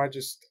 No, I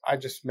just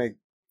make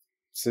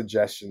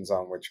suggestions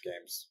on which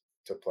games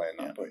to play and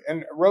not play.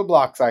 And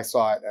Roblox, I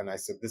saw it and I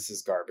said, "This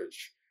is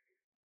garbage."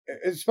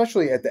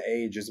 Especially at the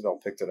age Isabel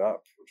picked it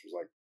up, which was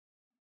like,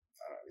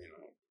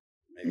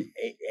 maybe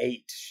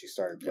 8. She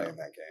started playing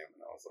that game,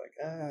 and I was like,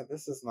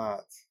 this is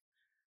not.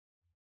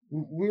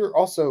 We're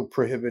also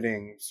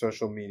prohibiting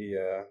social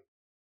media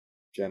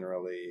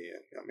generally.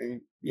 I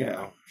mean,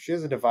 she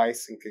has a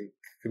device and can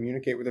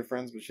communicate with her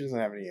friends, but she doesn't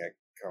have any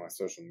kind of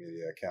social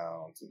media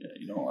accounts. Yeah,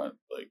 you don't want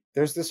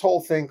There's this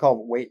whole thing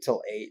called wait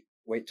till 8th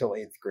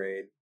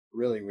grade.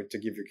 Really, to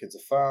give your kids a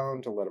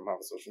phone, to let them have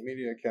a social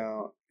media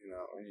account, any of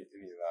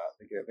that.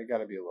 They got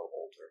to be a little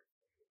older.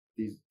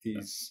 These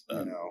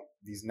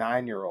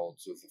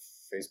 9-year-olds with a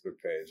Facebook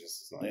page. This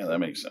is not that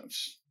makes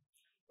sense.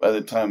 By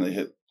the time they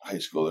hit high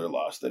school, they're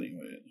lost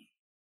anyway.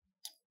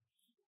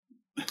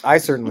 I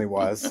certainly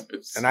was.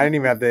 And I didn't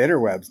even have the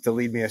interwebs to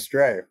lead me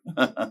astray.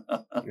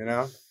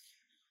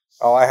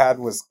 All I had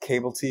was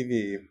cable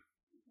TV.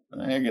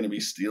 You're going to be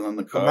stealing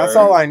the car. And that's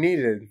all I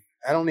needed.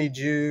 I don't need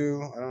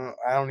you.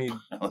 I don't need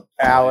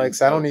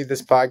Alex. I don't need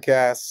this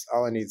podcast.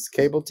 All I need is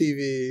cable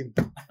TV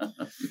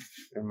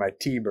and my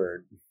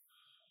T-Bird.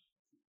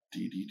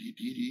 Did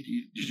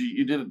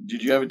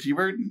you have a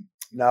T-Bird?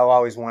 No, I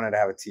always wanted to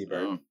have a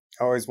T-Bird. Oh.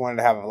 I always wanted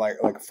to have like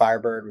a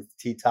Firebird with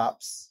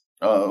T-tops.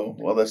 Oh,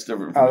 well, that's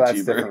different from a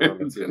T-Bird. Different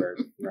from a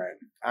T-Bird. Right.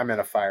 I'm in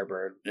a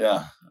Firebird.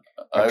 Yeah.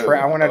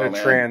 I wanted a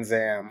Trans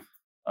Am.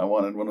 I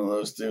wanted one of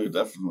those too,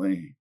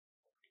 definitely.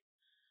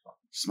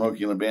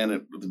 Smokey and the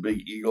Bandit with the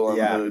big eagle on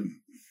the hood.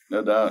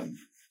 No doubt.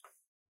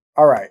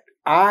 All right.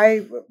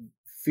 I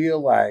feel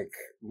like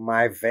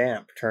my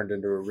vamp turned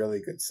into a really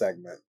good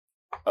segment.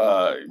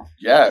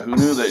 Who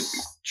knew that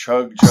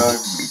Chug Jug...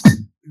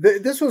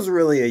 This was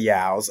really a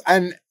yows.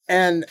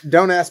 And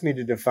don't ask me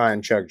to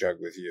define Chug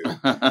Jug with you.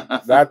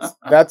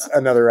 That's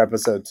another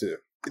episode too.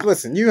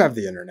 Listen, you have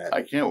the internet.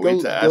 I can't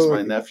wait to ask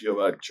my nephew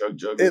about Chug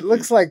Jug. It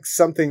looks like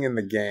something in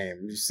the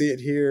game. You see it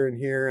here and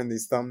here in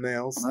these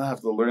thumbnails. I'm gonna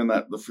have to learn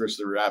that the first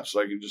of the rap so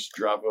I can just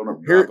drop it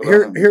on.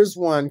 Here's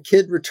one.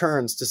 Kid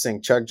returns to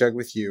sing Chug Jug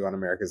with you on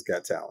America's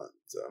Got Talent.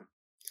 So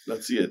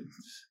let's see it.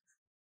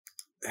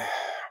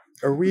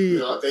 Are we?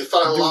 They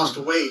thought I lost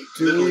weight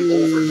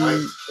literally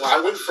overnight. Well,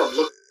 I went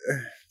from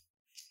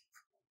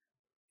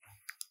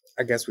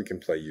I guess we can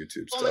play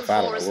YouTube stuff.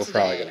 I don't know. We're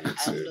probably going to get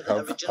sued.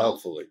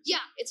 Hopefully. Yeah,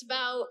 it's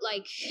about,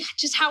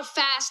 just how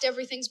fast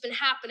everything's been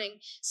happening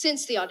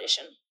since the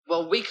audition.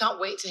 Well, we can't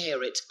wait to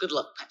hear it. Good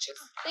luck, Patrick.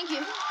 Thank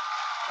you.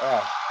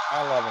 Oh,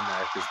 I love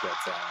America's Got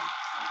Talent.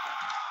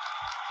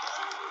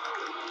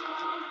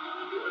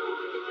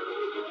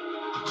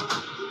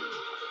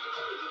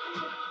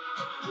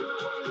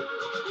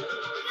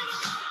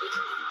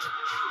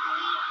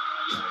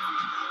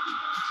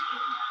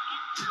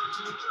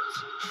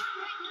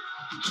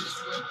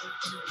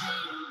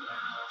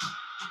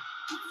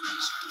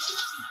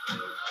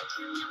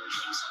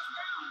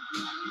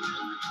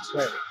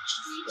 Wait.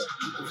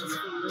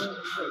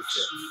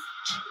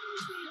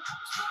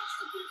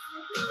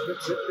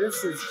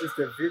 This is just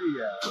a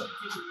video.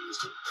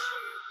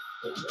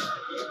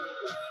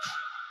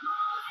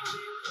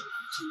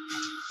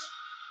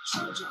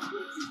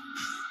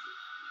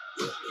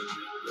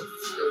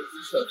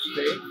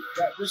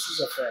 This is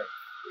a fake.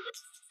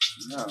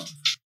 No.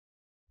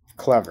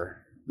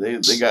 Clever. They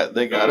got us.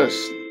 They got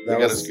us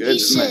good. He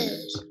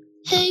says,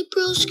 "Hey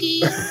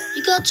broski,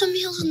 you got some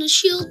heals in the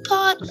shield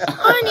pot?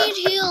 I need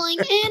healing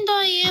and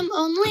I am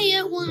only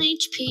at 1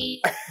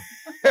 HP.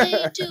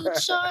 Hey dude,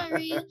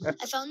 sorry,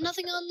 I found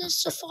nothing on this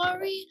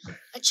safari.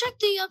 I checked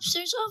the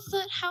upstairs of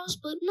that house,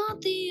 but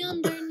not the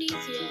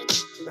underneath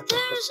yet.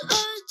 There's a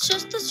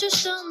chest that's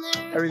just down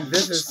there. I mean,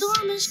 this is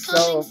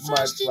so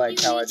much like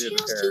how I did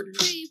the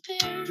parody.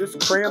 Just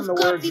cram the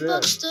words in.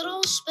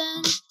 That'll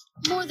spend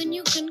more than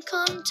you can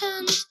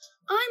contend.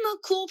 I'm a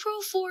cool pro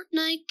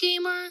Fortnite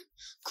gamer.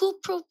 Cool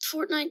pro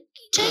Fortnite.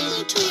 Take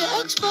me to your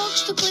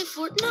Xbox to play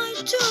Fortnite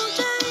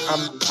today.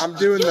 I'm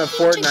doing the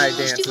Fortnite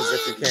dances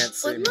if you can't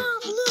see me.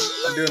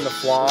 I'm doing the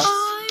floss.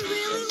 I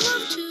really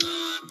love to.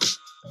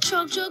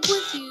 Frog Jug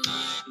with you.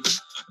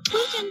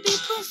 We can be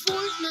pro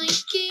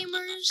Fortnite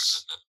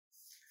gamers.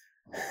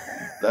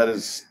 That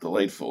is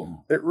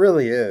delightful. It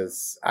really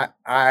is.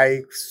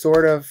 I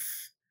sort of,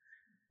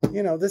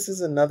 this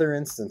is another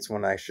instance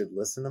when I should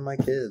listen to my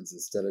kids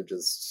instead of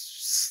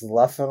just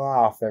sloughing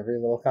off every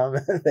little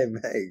comment they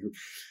make.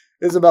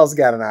 Isabel's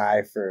got an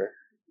eye for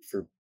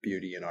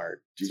beauty and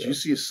art. Did you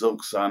see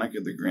Silk Sonic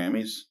at the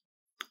Grammys?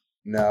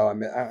 No,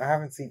 I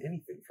haven't seen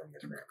anything from the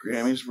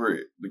Grammys.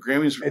 The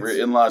Grammys were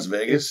in Las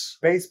Vegas. It's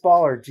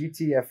baseball or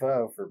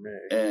GTFO for me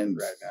and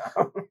right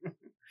now.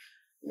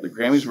 The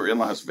Grammys were in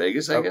Las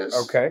Vegas, I guess.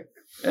 Okay,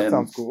 that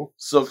sounds cool.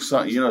 Silk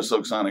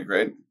Sonic,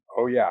 right?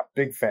 Oh yeah,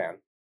 big fan.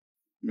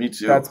 Me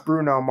too. That's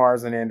Bruno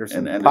Mars and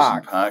Anderson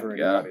 .Paak, for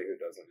anybody who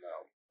doesn't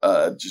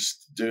know.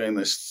 Just doing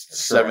this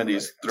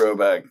 70s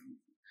throwback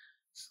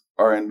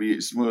R&B,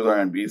 smooth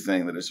R&B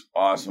thing that is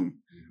awesome.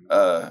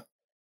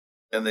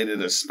 And they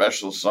did a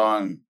special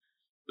song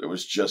that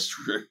was it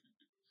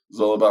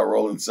was all about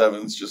Rolling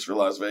Sevens just for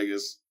Las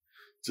Vegas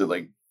to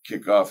like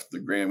kick off the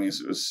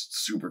Grammys. It was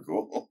super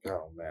cool.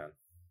 Oh man.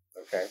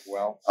 Okay,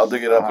 well, I'll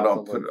dig it up and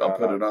I'll put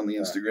it on the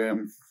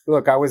Instagram.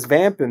 Look, I was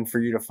vamping for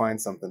you to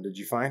find something. Did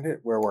you find it?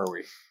 Where were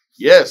we?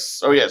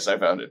 Yes. Oh yes, I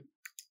found it.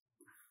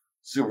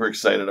 Super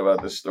excited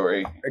about this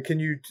story. Can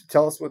you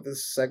tell us what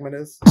this segment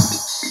is?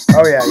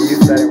 Oh yeah,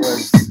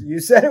 you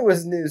said it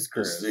was News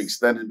Cruise. It's the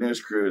extended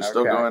News Cruise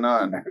still going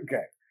on.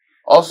 Okay.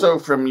 Also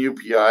from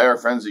UPI, our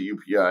friends at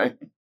UPI.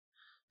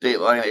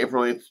 Dateline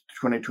April 8th,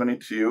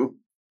 2022.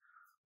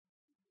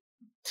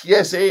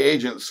 TSA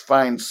agents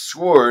find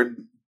sword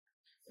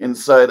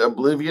inside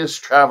oblivious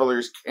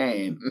traveler's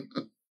cane.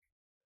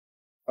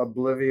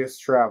 Oblivious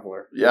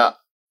traveler. Yeah.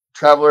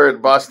 Traveler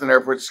at Boston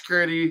Airport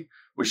security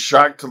was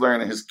shocked to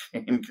learn his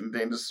cane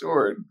contained a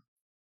sword.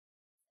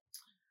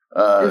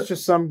 It's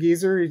just some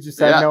geezer. He just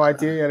had no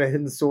idea he had a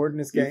hidden sword in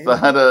his cane. He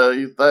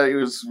thought he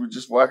was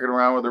just walking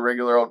around with a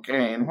regular old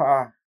cane,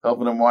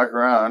 helping him walk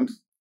around.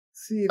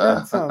 See,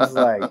 that sounds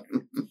like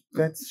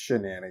that's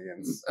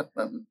shenanigans.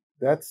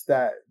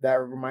 That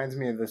reminds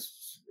me of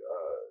this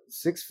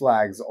Six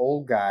Flags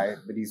old guy,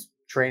 but he's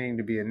training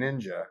to be a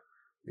ninja.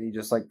 He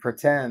just like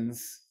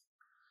pretends.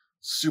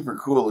 Super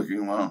cool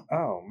looking though.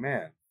 Oh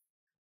man.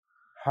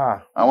 Huh.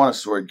 I want a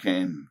sword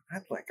cane.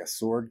 I'd like a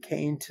sword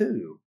cane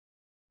too.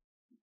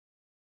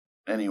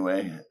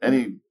 Anyway,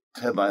 any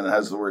headline that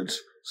has the words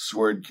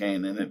sword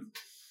cane in it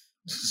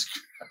just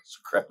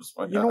grabs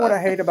my eye. You know what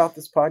I hate about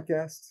this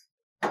podcast?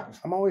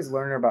 I'm always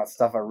learning about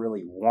stuff I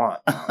really want.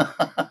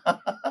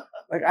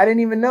 Like, I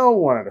didn't even know I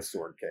wanted a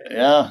sword cane.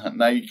 Yeah,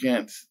 now you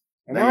can't.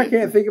 And now I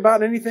can't think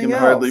about anything else. You can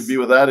hardly be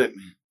without it.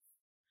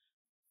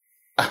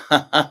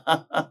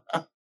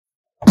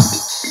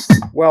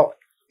 Well,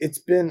 it's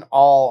been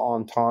all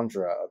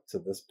entendre up to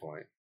this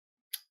point.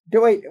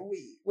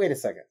 Wait a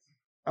second.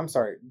 I'm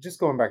sorry. Just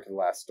going back to the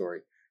last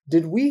story.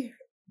 Did we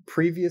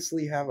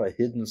previously have a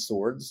hidden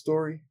sword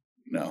story?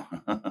 No.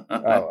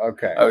 Oh,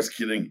 okay. I was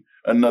kidding.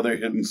 Another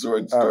hidden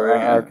sword story.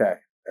 Okay,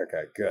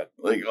 good.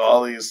 Like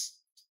all these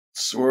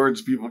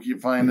swords people keep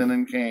finding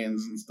in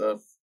canes and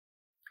stuff.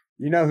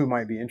 You know who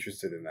might be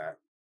interested in that?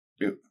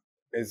 Who?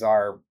 Is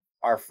our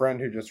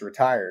friend who just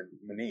retired,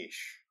 Manish.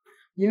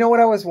 You know what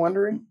I was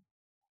wondering?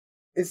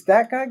 Is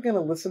that guy going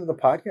to listen to the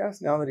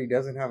podcast now that he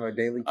doesn't have a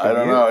daily commute? I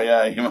don't know.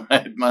 Yeah, he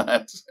might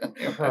not.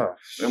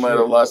 We might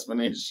have lost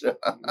Manish.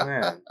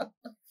 Man,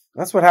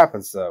 that's what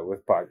happens though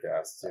with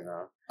podcasts. You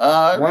know,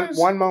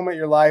 one moment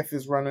your life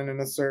is running in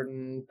a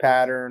certain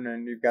pattern,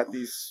 and you've got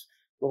these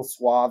little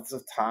swaths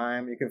of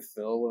time you can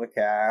fill with a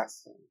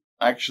cast.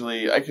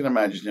 Actually, I can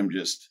imagine him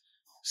just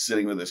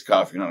sitting with his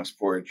coffee on his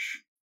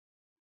porch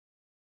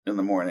in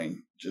the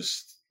morning,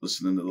 just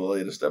listening to the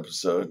latest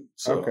episode.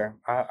 So okay,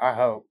 I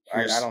hope.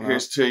 I don't know.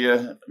 Here's to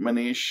you,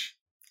 Manish.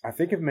 I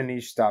think if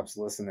Manish stops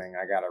listening,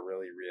 I gotta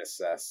really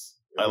reassess.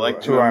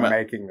 Who I'm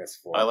making this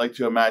for. I like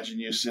to imagine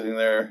you sitting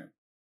there,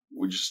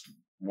 we're just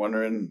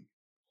wondering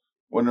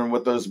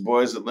what those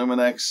boys and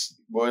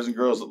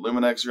girls at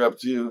Luminex are up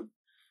to,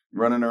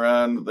 running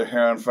around with their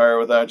hair on fire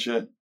without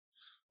you,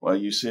 while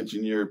you sit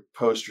in your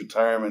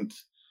post-retirement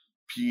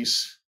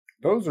peace.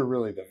 Those are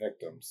really the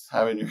victims.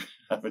 Having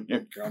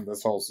your on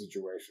this whole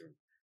situation.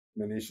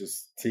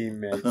 Manish's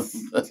teammates,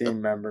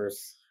 team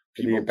members,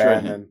 people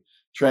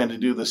trying to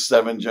do the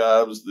 7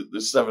 jobs, the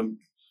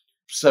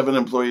seven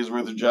employees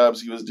worth of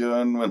jobs he was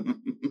doing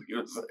when he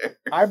was there.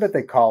 I bet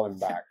they call him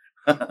back.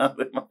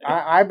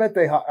 I bet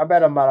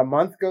about a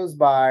month goes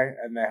by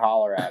and they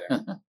holler at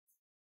him.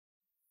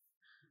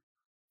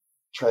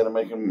 Try to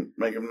make him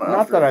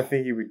not that I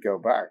think he would go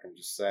back. I'm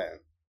just saying.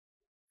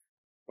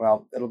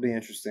 Well, it'll be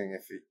interesting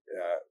if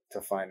to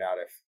find out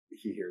if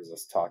he hears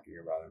us talking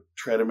about him.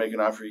 Try to make an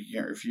offer he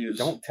can't refuse.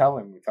 Don't tell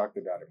him we talked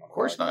about him on the podcast. Of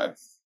course not.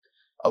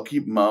 I'll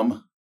keep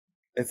mum.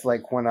 It's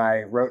like when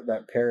I wrote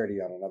that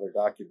parody on another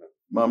document.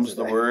 Mum's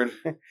the word.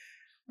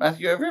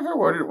 Matthew, have you ever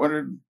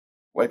wondered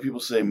why people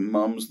say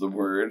mum's the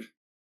word?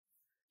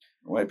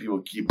 Why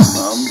people keep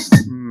mum?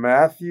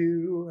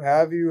 Matthew,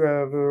 have you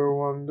ever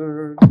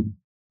wondered?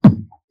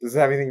 Does it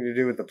have anything to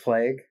do with the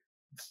plague?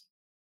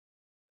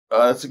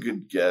 Oh, that's a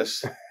good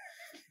guess.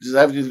 Does it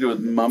have to do with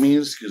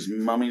mummies? Because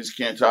mummies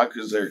can't talk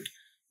because their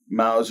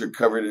mouths are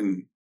covered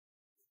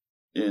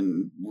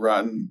in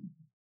rotten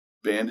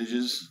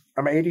bandages.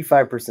 I'm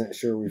 85%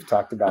 sure we've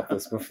talked about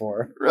this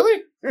before.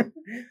 Really?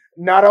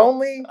 Not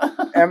only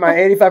am I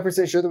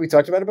 85% sure that we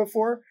talked about it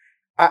before,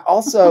 I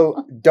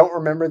also don't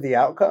remember the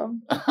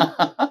outcome.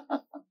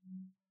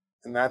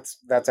 And that's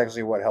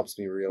actually what helps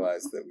me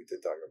realize that we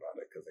did talk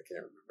about it, because I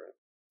can't remember it.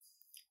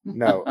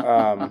 No.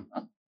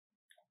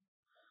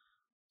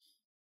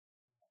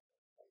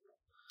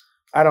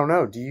 I don't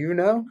know. Do you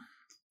know?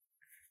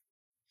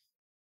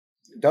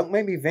 Don't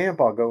make me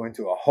vamp. I'll go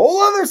into a whole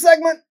other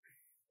segment.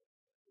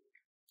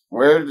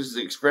 Where does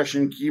the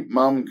expression "keep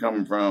mum"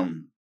 come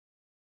from?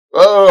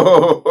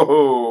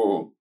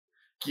 Oh,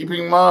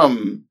 keeping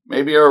mum.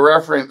 Maybe a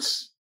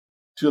reference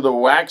to the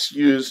wax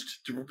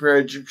used to prepare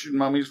Egyptian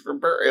mummies for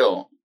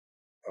burial.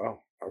 Oh,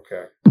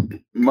 okay.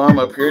 Mum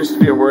appears to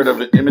be a word of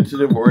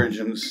imitative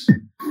origins,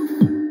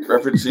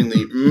 referencing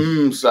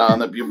the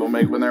sound that people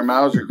make when their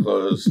mouths are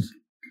closed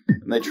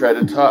and they try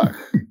to talk.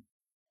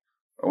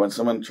 Or when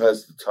someone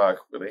tries to talk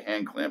with a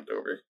hand clamped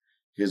over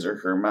his or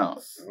her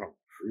mouth. Oh,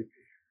 creepy.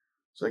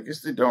 So I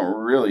guess they don't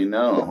really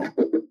know.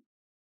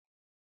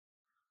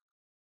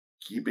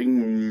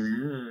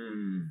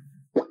 Keeping.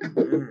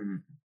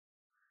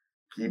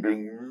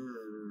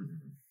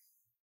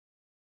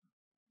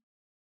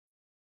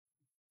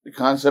 The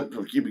concept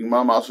of keeping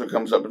mum also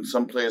comes up in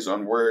some plays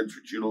on words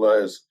which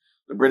utilize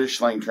the British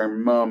slang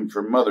term mum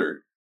for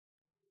mother,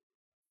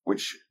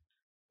 which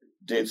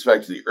dates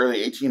back to the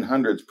early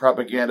 1800s.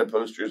 Propaganda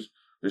posters,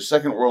 the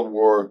Second World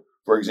War,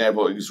 for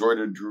example,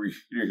 exhorted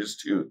readers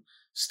to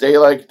stay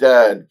like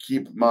dad,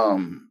 keep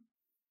mum.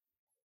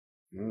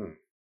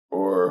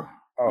 Or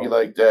be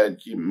like dad,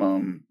 keep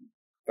mum.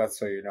 That's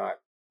so you're not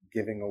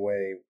giving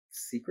away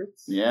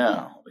secrets?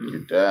 Yeah, like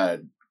your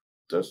dad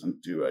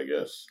doesn't do, I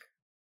guess.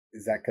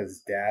 Is that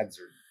because dads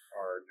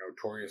are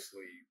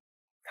notoriously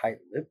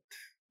tight-lipped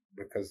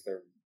because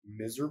they're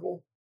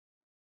miserable?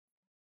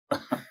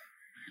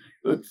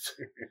 The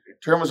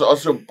term was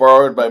also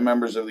borrowed by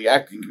members of the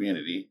acting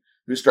community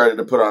who started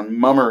to put on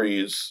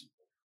mummeries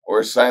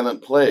or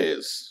silent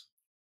plays,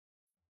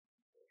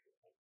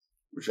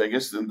 which I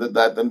guess did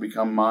that then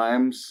become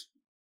mimes?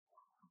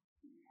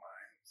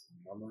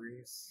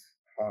 Mummeries?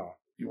 Huh.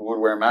 People would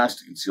wear masks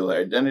to conceal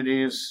their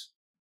identities,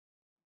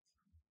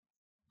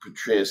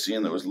 portray a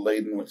scene that was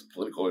laden with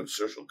political and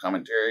social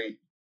commentary.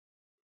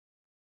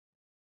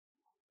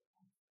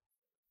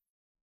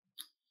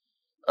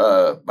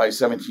 By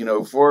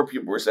 1704,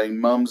 people were saying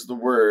mum's the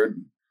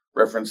word,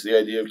 reference the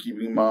idea of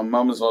keeping mum.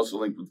 Mum is also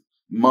linked with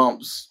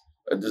mumps,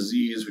 a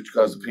disease which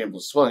caused a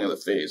painful swelling of the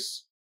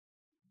face.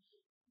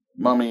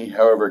 Mummy,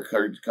 however,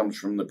 comes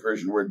from the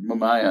Persian word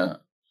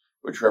mumaya,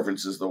 which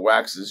references the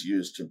waxes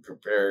used to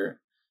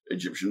prepare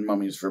Egyptian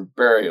mummies for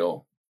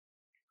burial.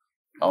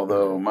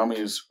 Although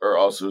mummies are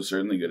also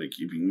certainly good at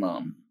keeping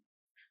mum.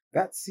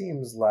 That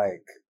seems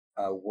like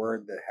a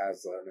word that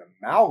has an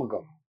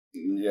amalgam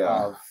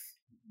of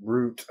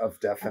root of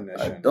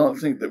definition. I don't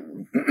think that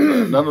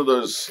none of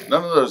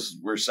those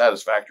were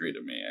satisfactory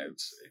to me. I'd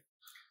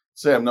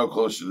say I'm no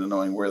closer to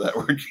knowing where that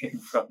word came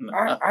from.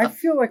 I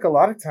feel like a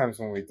lot of times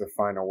when we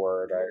define a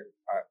word,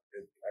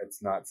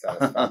 it's not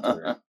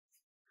satisfactory.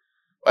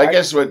 I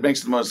guess what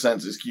makes the most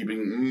sense is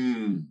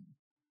keeping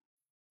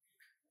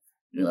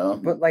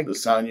but like the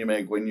sound you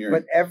make when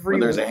when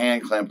there's a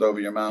hand clamped over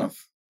your mouth.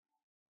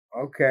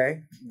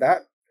 Okay,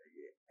 that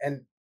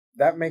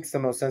makes the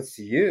most sense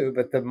to you.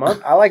 But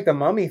I like the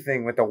mummy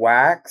thing with the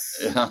wax.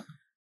 Yeah.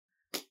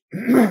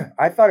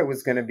 I thought it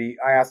was going to be.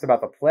 I asked about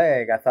the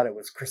plague. I thought it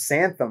was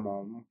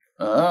chrysanthemum,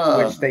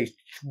 which they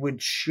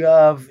would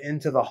shove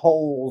into the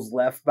holes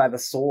left by the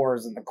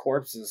sores and the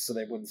corpses, so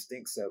they wouldn't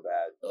stink so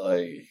bad.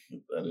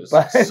 That is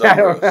so I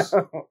don't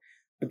know.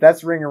 But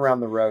that's Ring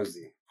Around the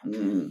Rosie.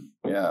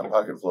 Yeah,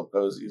 pocket full of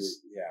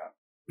posies. Yeah.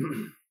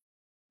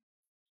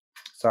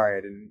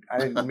 Sorry, I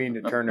didn't mean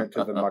to turn it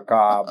to the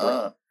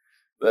macabre.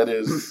 That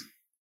is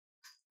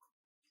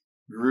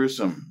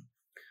gruesome.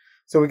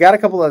 So we got a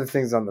couple other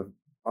things on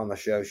the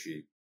show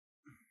sheet.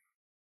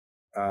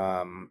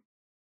 Do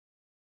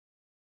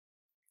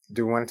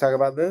we want to talk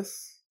about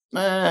this?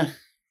 I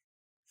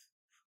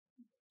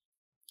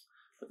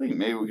think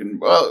maybe we can.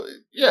 Well,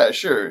 yeah,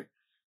 sure.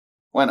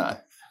 Why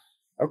not?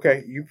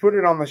 Okay, you put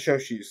it on the show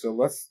sheet, so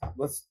let's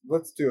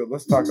do it.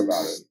 Let's talk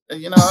about it.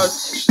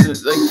 It's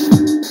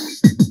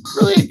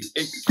really,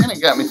 it kind of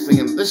got me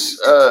thinking.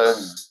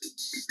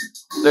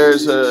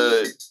 There's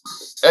a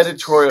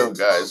editorial,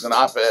 guys, an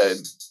op-ed,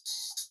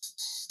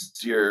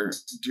 dear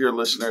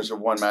listeners of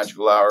One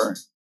Magical Hour,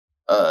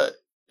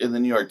 in the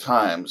New York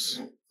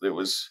Times. That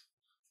was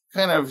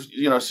kind of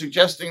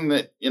suggesting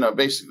that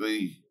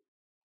basically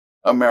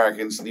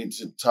Americans need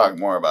to talk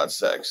more about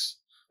sex,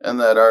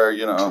 and that our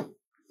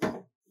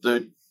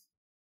the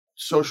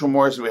social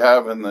mores that we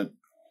have and the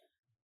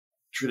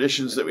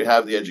traditions that we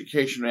have, the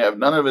education we have,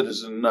 none of it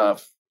is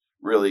enough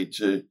really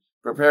to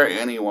prepare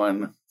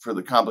anyone for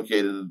the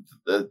complicated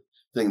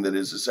thing that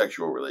is a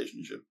sexual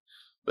relationship.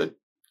 But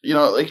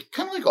like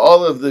kind of like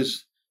all of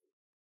this.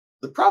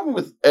 The problem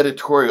with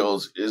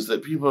editorials is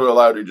that people are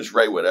allowed to just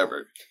write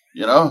whatever.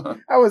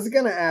 I was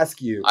going to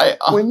ask you,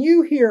 when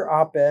you hear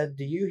op-ed,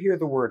 do you hear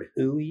the word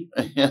hooey?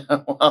 Yeah,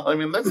 well, I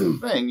mean, that's the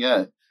thing.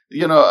 Yeah.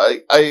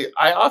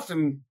 I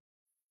often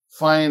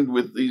find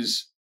with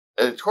these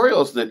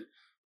editorials that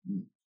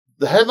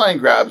the headline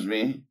grabs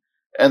me,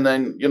 and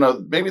then,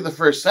 maybe the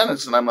first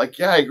sentence, and I'm like,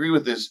 yeah, I agree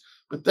with this.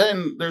 But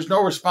then there's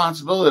no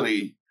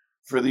responsibility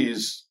for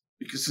these,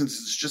 because since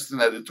it's just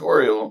an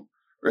editorial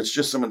or it's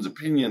just someone's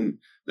opinion,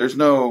 there's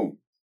not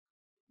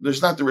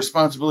the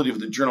responsibility of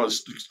the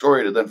journalistic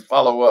story to then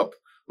follow up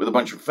with a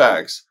bunch of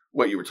facts,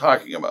 what you were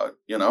talking about,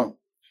 Yeah.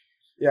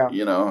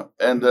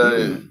 And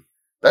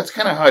that's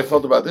kind of how I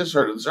felt about this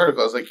article.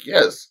 I was like,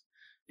 yes,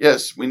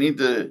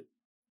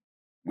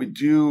 we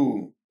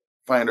do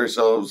find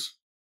ourselves,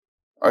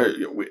 as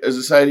a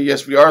society,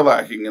 yes, we are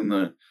lacking in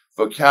the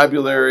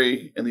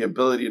vocabulary and the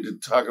ability to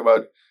talk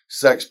about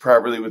sex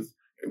properly with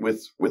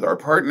our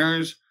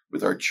partners,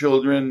 with our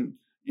children,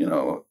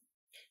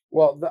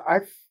 Well,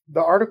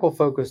 the article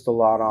focused a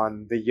lot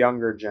on the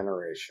younger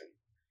generation,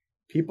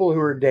 people who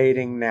are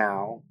dating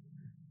now,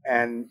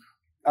 and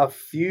a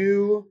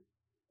few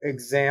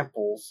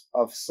examples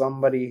of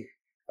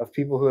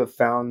people who have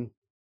found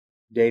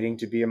dating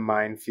to be a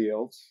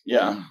minefield.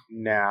 Yeah.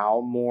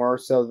 Now more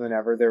so than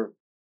ever.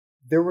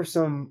 There were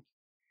some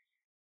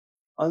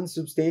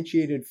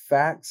unsubstantiated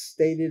facts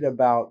stated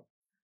about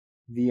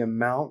the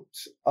amount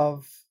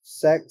of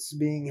sex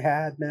being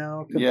had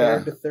now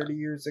compared to 30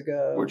 years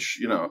ago. Which,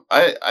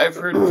 I've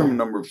heard from a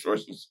number of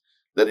sources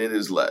that it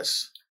is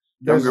less.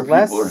 There's Younger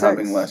less people are sex.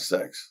 having less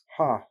sex.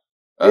 Huh.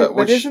 But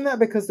But isn't that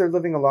because they're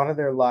living a lot of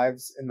their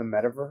lives in the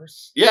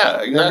metaverse?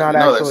 Yeah, exactly. They're not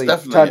actually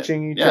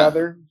touching each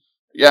other.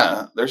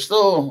 Yeah, they're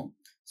still.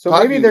 So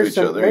maybe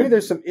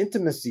there's some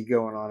intimacy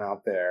going on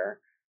out there.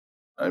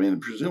 I mean,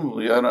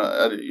 presumably,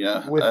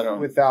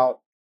 without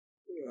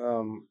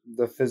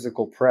the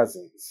physical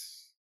presence.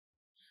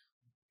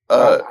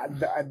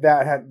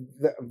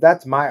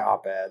 That's my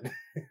op-ed.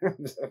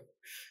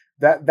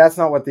 That's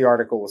not what the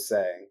article was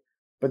saying,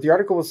 but the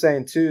article was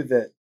saying too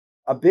that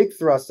a big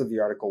thrust of the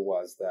article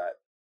was that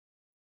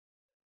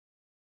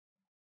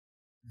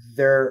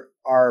there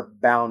are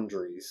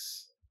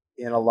boundaries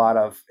in a lot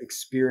of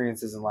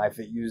experiences in life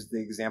that use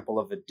the example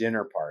of a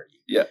dinner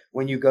party. Yeah.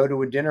 When you go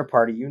to a dinner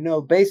party, you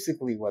know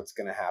basically what's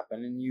going to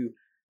happen, and you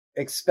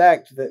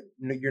expect that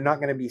you're not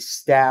going to be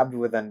stabbed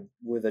with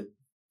a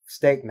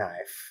steak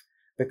knife,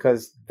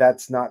 because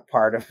that's not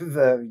part of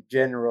the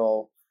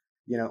general,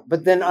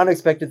 but then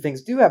unexpected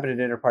things do happen at a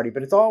dinner party,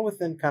 but it's all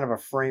within kind of a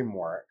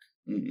framework.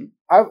 Mm-hmm.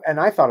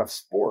 I thought of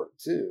sport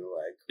too.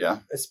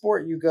 A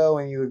sport, you go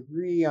and you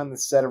agree on the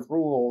set of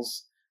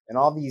rules, and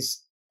all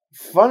these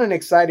fun and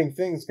exciting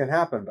things can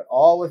happen, but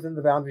all within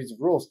the boundaries of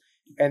rules.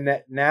 And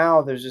that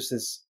now there's just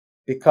this,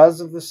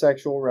 because of the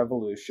sexual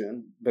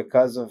revolution,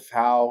 because of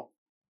how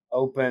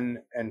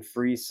open and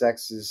free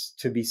sex is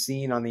to be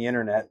seen on the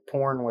internet,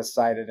 porn was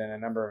cited in a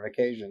number of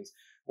occasions.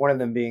 One of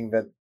them being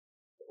that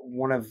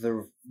one of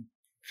the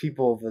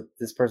people that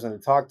this person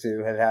had talked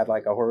to had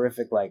like a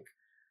horrific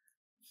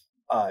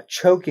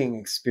choking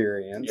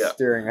experience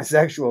during a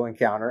sexual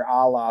encounter,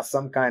 a la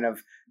some kind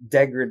of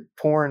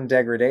porn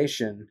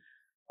degradation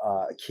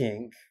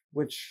kink,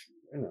 which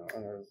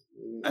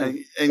as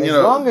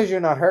long as you're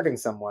not hurting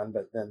someone,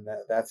 but then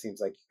that seems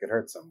like you could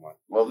hurt someone.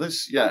 Well,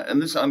 this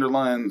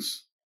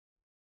underlines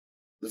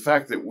the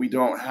fact that we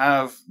don't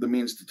have the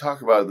means to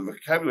talk about it, the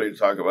vocabulary to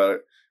talk about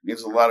it.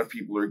 Means a lot of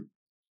people are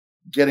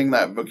getting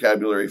that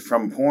vocabulary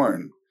from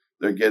porn.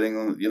 They're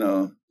getting,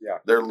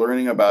 they're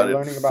learning about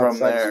it from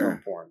there.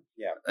 From porn.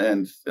 Yeah,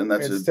 and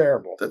it's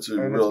terrible. That's a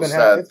real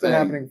sad thing. It's been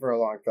happening for a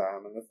long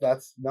time, and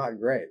that's not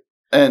great.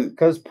 And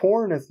because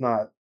porn is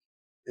not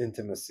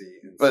intimacy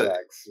and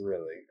sex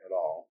really at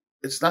all.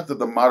 It's not that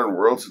the modern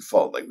world's at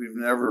fault. Like, we've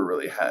never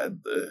really had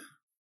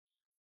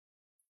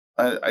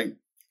I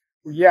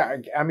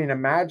mean,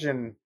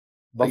 imagine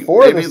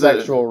before the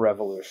sexual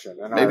revolution.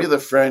 And maybe the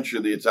French or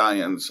the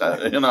Italians,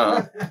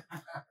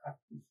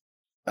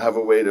 have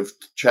a way of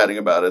chatting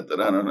about it that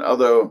I don't know.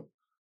 Although,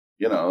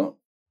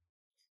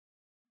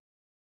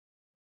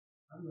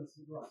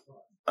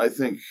 I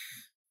think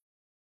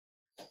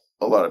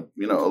a lot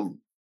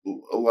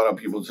of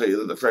people say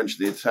that the French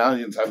and the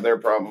Italians have their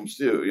problems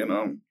too,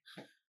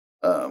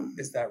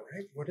 Is that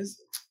right? What is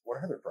it?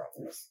 What are their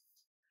problems?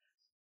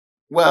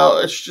 Well,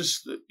 it's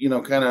just,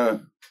 kind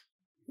of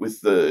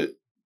with the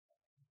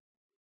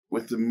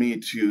Me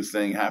Too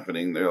thing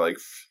happening, they're like,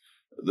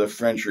 the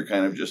French are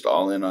kind of just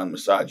all in on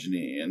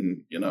misogyny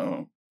and,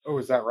 Oh,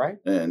 is that right?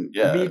 And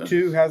yeah. Me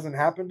Too hasn't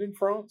happened in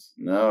France?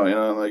 No,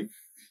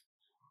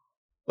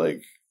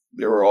 like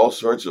there were all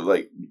sorts of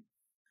like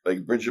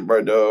Brigitte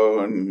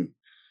Bardot and,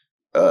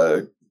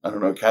 I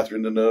don't know,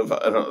 Catherine Deneuve.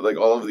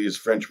 All of these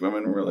French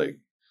women were like,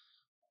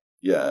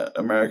 yeah,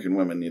 American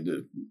women need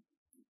to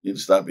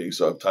stop being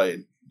so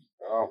uptight.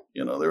 Oh.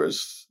 There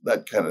was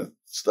that kind of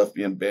stuff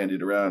being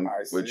bandied around,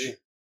 which,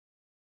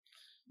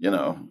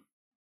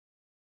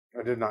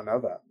 I did not know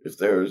that. If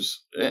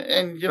there's,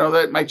 and you know,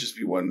 that might just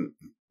be one,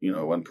 you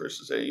know, one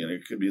person saying, you know,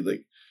 it could be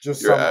like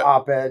Just Your some a-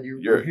 op-ed.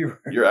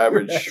 your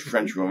average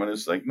French woman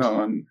is like,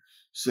 no, I'm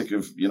sick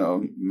of, you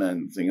know,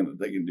 men thinking that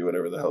they can do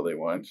whatever the hell they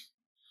want,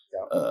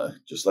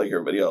 just like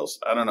everybody else.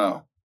 I don't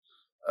know.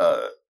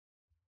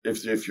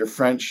 If you're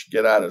French,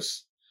 get at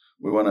us.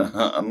 We want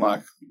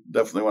to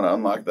definitely want to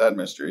unlock that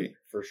mystery.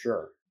 For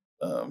sure.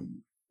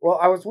 Um, Well,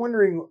 I was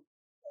wondering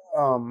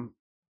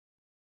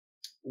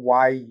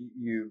why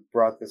you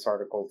brought this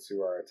article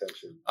to our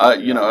attention.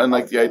 you know, and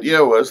like the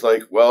idea was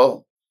like,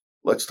 well,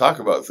 let's talk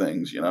about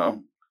things, you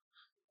know.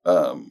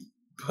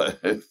 But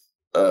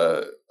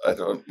I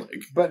don't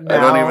like. But I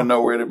don't now- even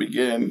know where to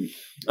begin.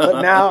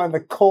 But now, in the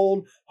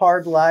cold,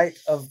 hard light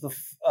of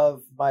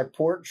my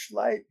porch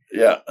light,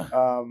 Yeah.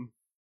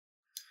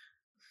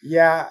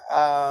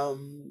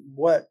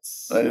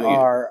 what's I think-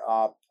 our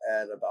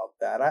op-ed about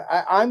that?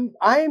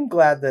 I'm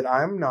glad that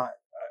I'm not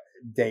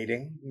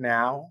dating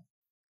now.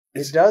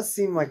 It does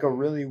seem like a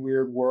really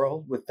weird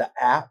world with the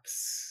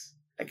apps,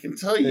 I can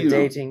tell the you.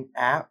 dating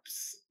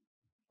apps.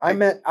 I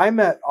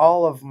met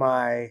all of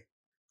my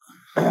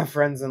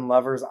friends and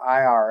lovers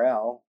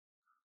IRL.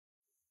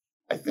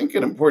 I think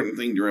an important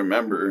thing to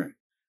remember,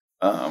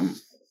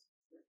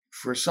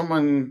 for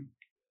someone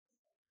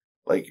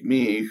like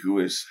me who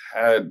has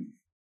had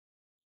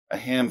a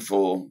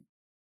handful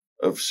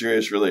of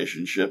serious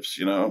relationships,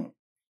 you know,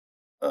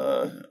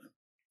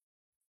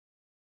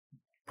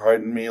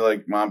 pardon me,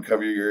 like mom,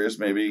 cover your ears,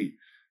 maybe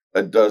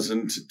a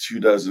dozen to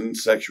 24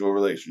 sexual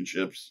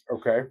relationships,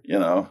 Okay. you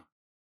know,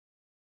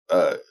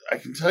 I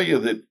can tell you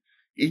that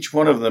each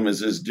one of them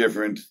is as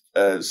different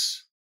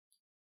as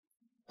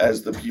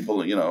the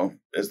people, you know,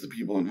 as the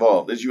people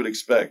involved, as you would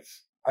expect.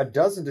 A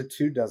dozen to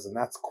 24.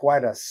 That's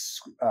quite a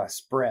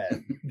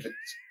spread.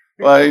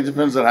 Well, it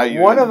depends on how you.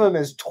 One of them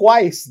is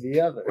twice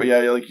the other. Well, yeah,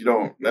 like you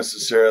don't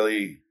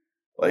necessarily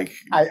like.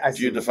 I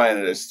Do you define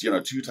it as, you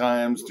know, 2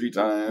 times, 3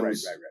 times? Right.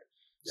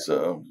 Yeah.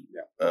 So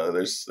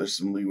there's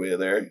some leeway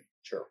there.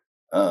 Sure.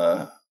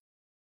 And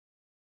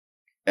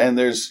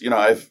there's, you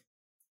know,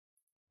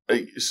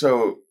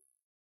 so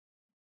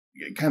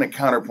kind of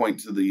counterpoint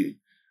to the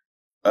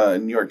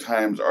New York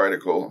Times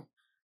article,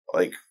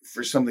 like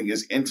for something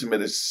as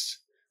intimate as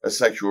a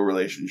sexual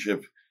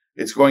relationship,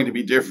 it's going to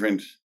be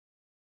different,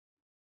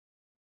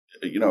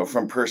 you know,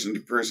 from person to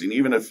person.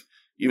 Even if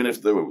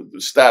the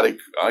static,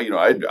 you know,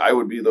 I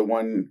would be the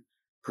one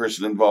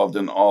person involved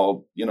in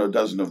all, you know,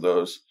 dozen of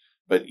those.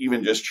 But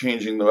even just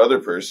changing the other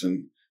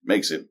person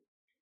makes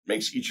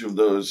each of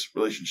those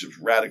relationships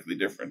radically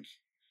different,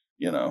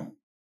 you know.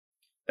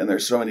 And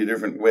there's so many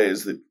different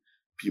ways that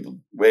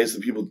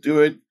people do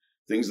it,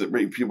 things that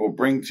people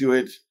bring to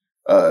it,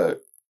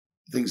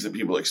 things that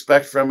people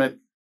expect from it,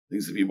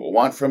 things that people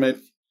want from it.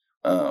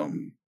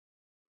 And,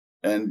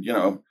 you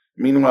know,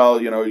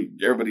 meanwhile, you know,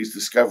 everybody's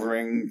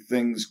discovering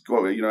things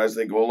you know, as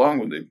they go along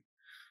with it,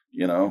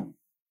 you know.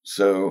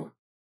 So,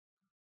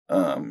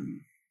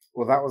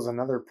 Well, that was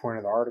another point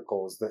of the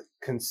article, is that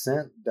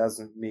consent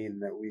doesn't mean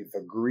that we've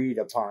agreed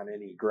upon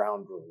any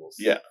ground rules.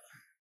 yeah.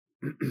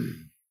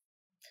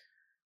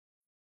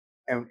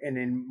 And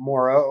in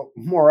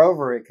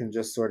moreover, it can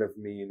just sort of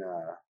mean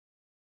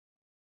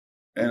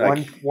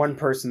And one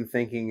person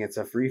thinking it's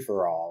a free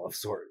for all of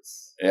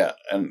sorts. yeah,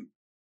 and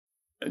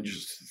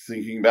just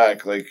thinking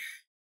back, like,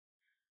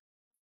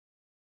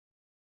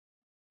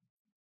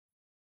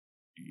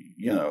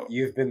 you know,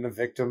 You've been the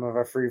victim of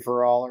a free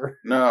for aller.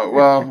 no,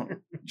 well,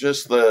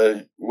 just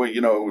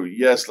you know,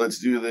 yes, let's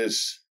do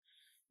this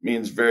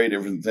means very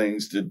different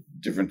things to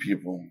different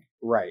people.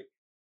 Right.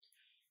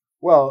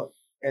 Well,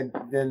 and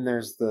then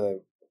there's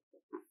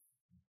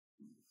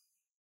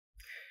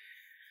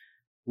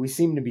we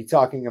seem to be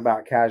talking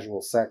about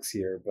casual sex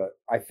here, but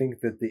I think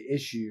that the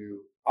issue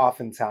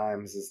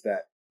oftentimes is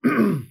that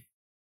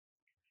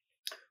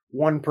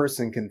one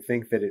person can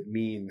think that it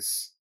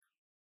means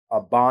a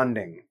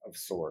bonding of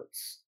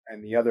sorts,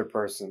 and the other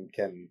person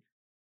can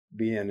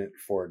be in it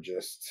for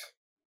just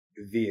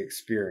the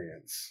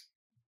experience.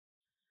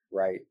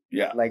 Right?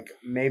 Yeah. Like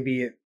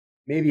maybe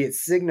it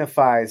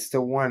signifies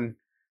to one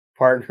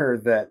partner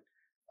that,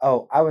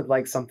 oh, I would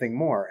like something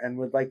more and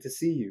would like to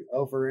see you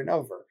over and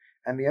over.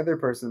 And the other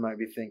person might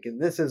be thinking,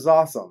 this is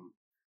awesome.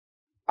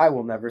 I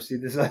will never see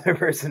this other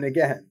person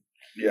again.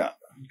 Yeah.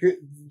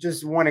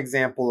 Just one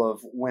example of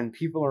when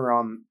people are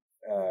on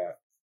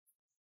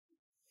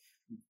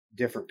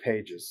different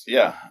pages.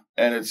 Yeah.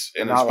 And it's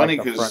not funny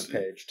like the because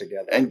front page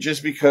together. and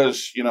just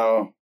because, you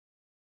know,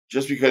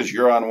 just because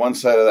you're on one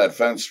side of that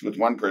fence with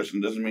one person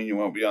doesn't mean you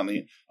won't be on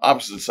the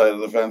opposite side of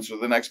the fence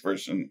with the next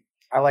person.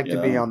 I like you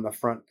to be know. on the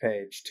front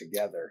page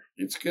together.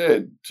 It's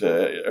good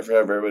to have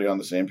everybody on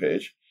the same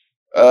page.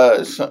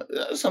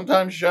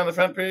 Sometimes you're on the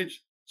front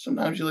page.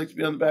 Sometimes you like to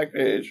be on the back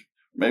page.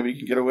 Maybe you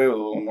can get away with a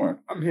little more.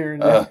 I'm hearing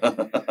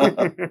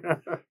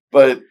that.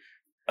 But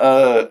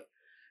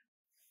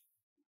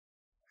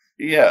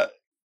yeah.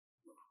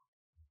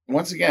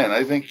 Once again,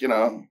 I think, you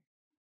know,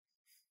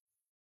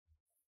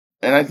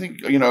 and I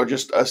think, you know,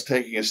 just us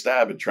taking a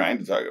stab at trying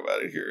to talk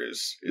about it here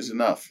is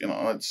enough. You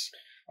know,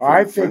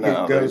 I think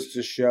it goes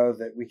to show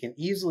that we can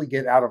easily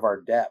get out of our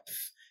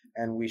depth,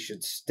 and we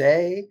should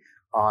stay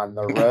on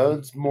the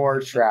roads more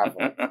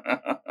traveled.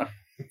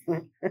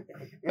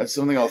 That's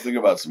something I'll think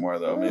about some more,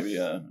 though. Maybe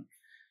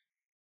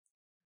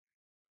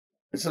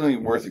it's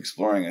something worth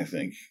exploring, I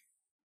think.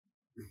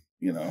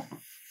 You know,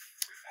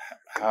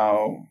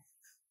 how...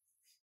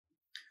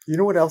 You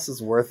know what else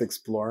is worth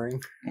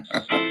exploring?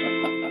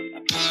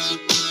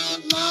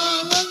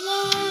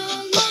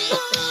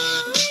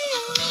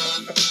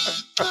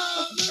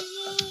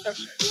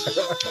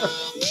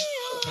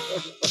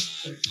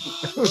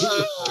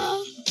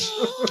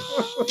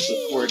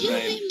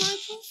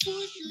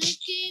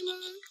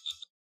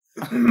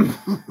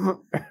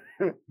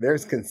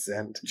 There's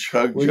consent.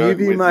 Will you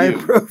be my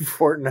pro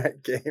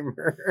Fortnite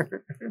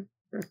gamer?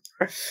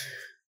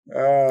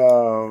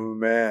 Oh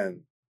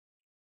man.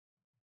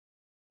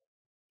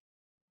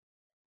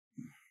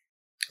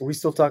 Are we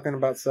still talking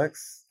about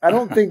sex? I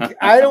don't think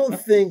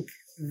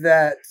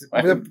that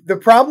the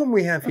problem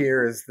we have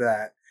here is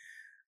that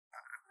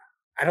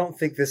I don't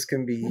think this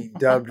can be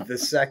dubbed the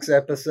sex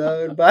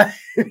episode by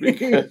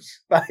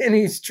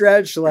any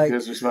stretch. Like,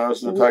 because we're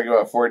supposed to talk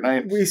about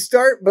Fortnite.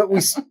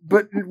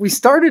 We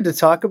started to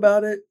talk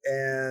about it,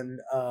 and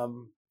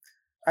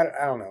I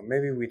don't know.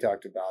 Maybe we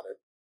talked about it.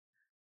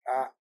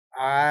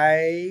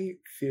 I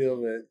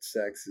feel that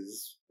sex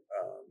is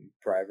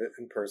private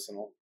and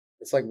personal.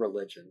 It's like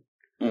religion.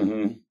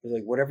 Mm-hmm. It's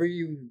like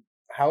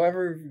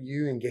however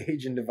you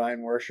engage in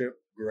divine worship,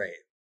 great.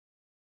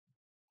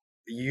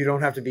 You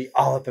don't have to be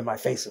all up in my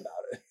face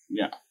about it.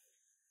 Yeah.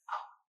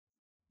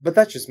 But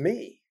that's just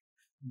me.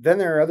 Then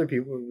there are other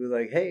people who be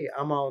like, hey,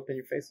 I'm all up in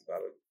your face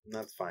about it. And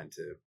that's fine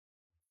too.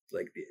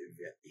 Like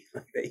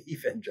the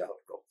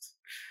evangelicals.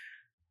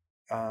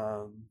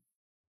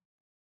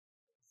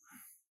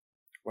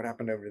 What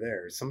happened over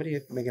there? Is somebody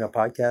making a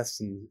podcast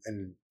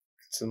in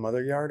some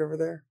other yard over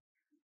there?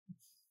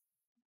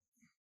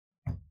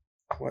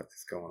 What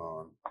is going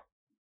on?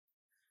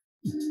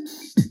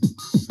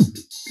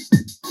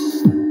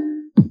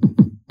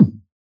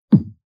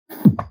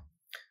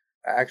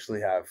 I actually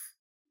have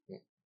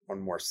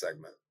one more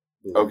segment.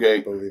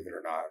 Okay. Believe it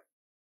or not.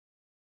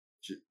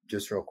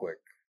 Just real quick.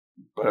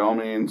 By all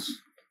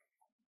means.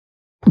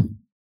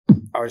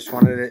 I just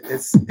wanted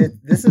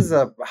this is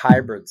a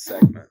hybrid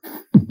segment.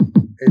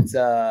 It's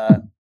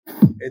a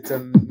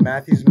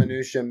Matthew's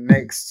Minutia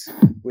mixed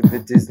with the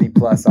Disney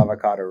Plus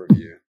avocado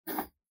review.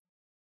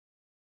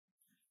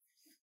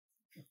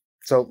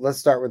 So let's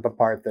start with the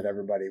part that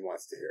everybody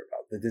wants to hear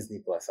about, the Disney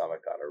Plus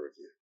avocado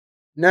review.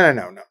 No.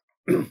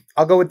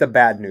 I'll go with the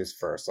bad news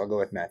first. I'll go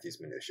with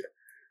Matthew's Minutia.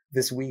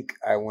 This week,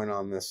 I went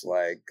on this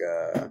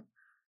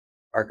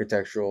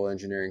architectural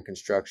engineering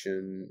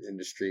construction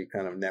industry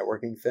kind of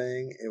networking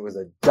thing. It was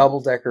a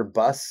double-decker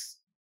bus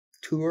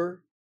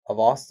tour of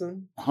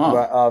Austin.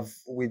 Huh.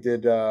 We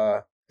did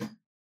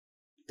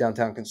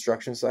downtown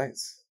construction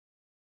sites.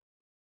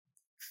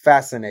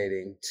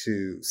 Fascinating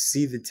to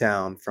see the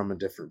town from a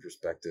different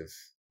perspective.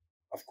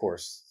 Of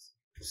course,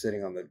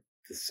 sitting on the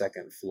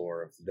second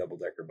floor of the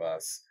double-decker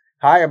bus,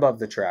 high above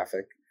the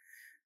traffic,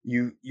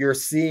 you're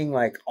seeing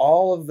like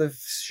all of the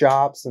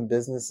shops and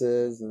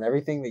businesses and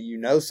everything that you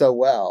know so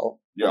well,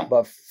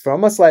 but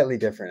from a slightly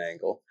different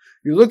angle.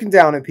 You're looking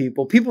down at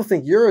people. People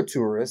think you're a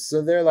tourist,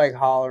 so they're like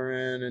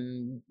hollering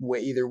and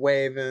either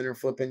waving or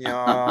flipping you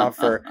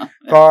off, or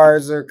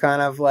cars are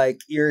kind of like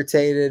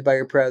irritated by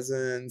your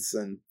presence.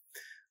 And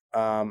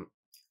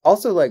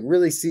also like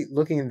really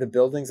looking at the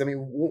buildings. I mean,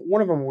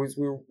 one of them was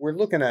we're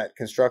looking at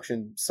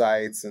construction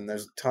sites, and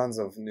there's tons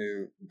of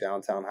new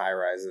downtown high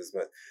rises,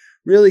 but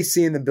really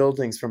seeing the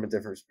buildings from a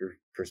different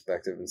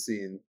perspective and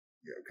seeing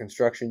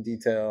construction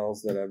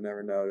details that I've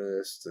never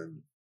noticed,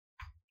 and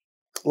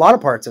a lot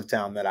of parts of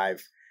town that I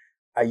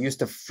used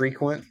to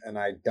frequent and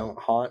I don't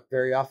haunt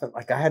very often.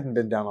 Like I hadn't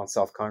been down on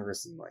South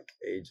Congress in like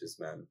ages,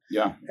 man.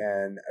 Yeah.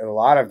 And a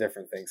lot of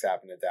different things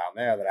happening down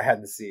there that I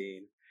hadn't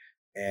seen.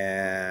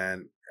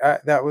 And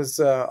that was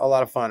a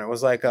lot of fun. It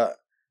was like a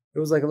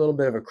little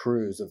bit of a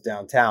cruise of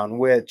downtown,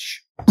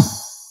 which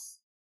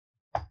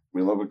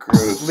we love a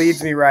cruise.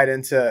 Leads me right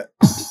into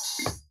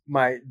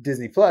my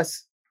Disney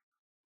Plus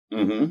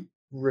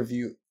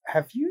review.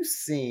 Have you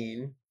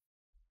seen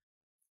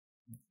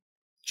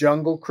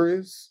Jungle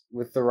Cruise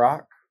with The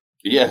Rock?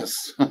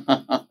 Yes.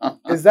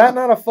 Is that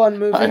not a fun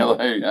movie?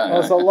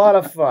 It's a lot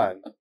of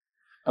fun.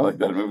 I like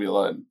that movie a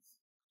lot.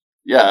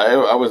 Yeah,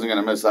 I wasn't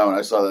gonna miss that one.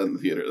 I saw that in the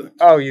theater.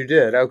 Oh, you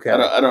did? Okay.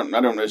 I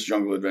don't miss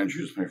Jungle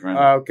Adventures, my friend.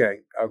 Okay.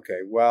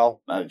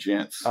 Well, not a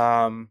chance.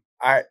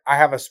 I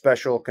have a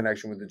special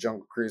connection with the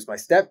Jungle Cruise. My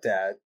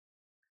stepdad,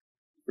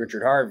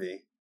 Richard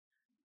Harvey,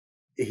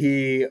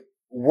 he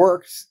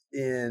worked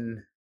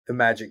in the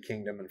Magic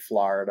Kingdom in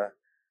Florida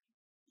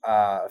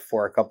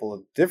for a couple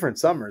of different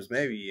summers,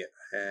 maybe,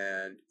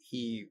 and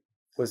he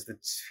was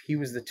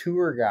the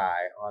tour guy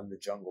on the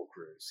Jungle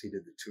Cruise. He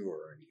did the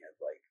tour, and he had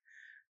like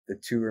the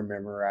tour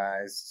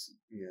memorized.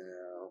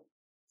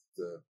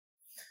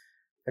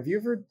 Have you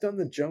ever done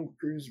the Jungle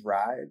Cruise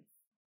ride?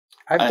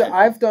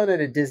 I've done it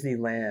at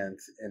Disneyland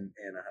in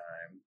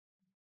Anaheim.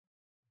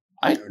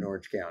 in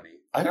Orange County.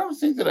 I don't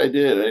think that I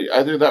did.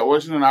 Either that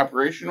wasn't in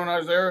operation when I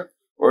was there,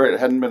 or it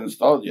hadn't been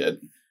installed yet.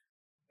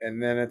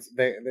 And then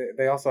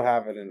they also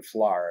have it in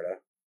Florida.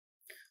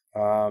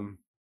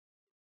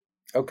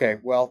 Okay,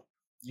 well,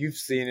 you've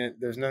seen it.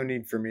 There's no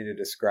need for me to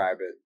describe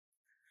it.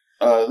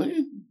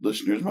 The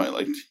listeners might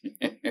like to.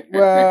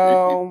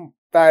 Well,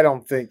 I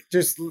don't think.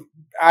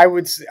 I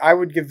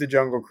would give the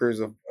Jungle Cruise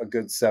a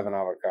good 7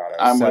 avocados.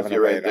 I'm 7 with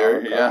you right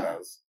there.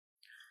 avocados.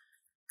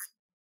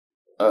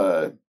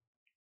 Yeah.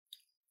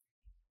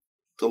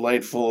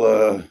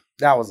 Delightful.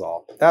 That was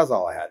all. That was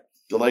all I had.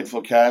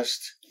 Delightful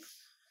cast.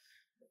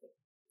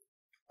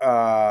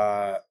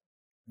 Now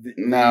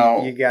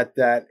you got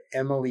that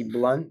Emily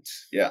Blunt.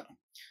 Yeah.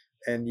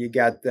 And you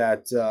got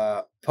that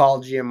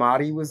Paul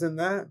Giamatti was in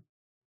that.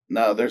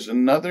 Now there's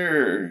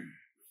another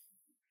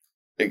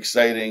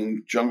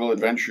exciting jungle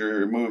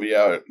adventure movie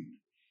out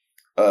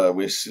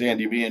with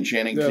Sandy B and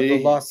Channing T. The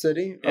Lost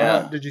City?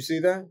 Yeah. Did you see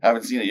that?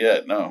 Haven't seen it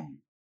yet, no.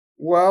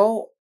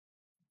 Well,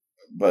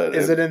 but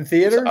is it in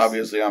theaters? It's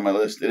obviously on my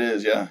list. It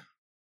is, yeah.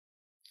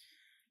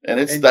 And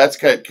that's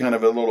kind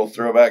of a little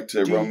throwback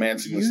to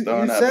Romancing the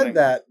Stone. You said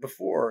that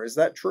before. Is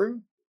that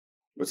true?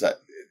 What's that?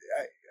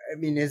 I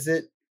mean, is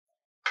it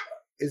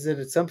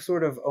some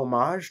sort of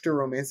homage to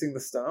Romancing the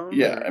Stone?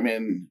 Yeah, I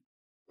mean,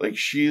 like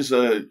she is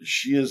a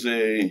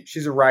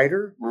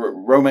writer,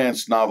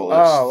 romance novelist.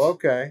 Oh,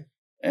 okay.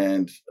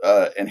 And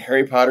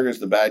Harry Potter is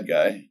the bad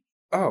guy.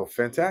 Oh,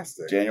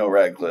 fantastic! Daniel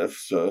Radcliffe.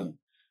 So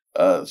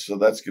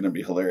that's going to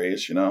be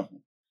hilarious, you know.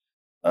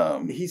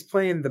 He's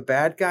playing the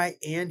bad guy,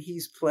 and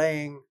he's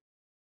playing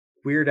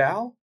Weird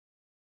Al.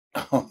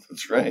 Oh,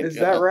 that's right. Is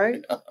that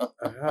right?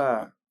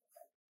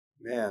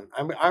 Man,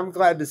 I'm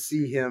glad to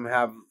see him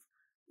have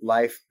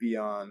life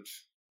beyond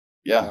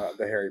the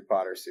Harry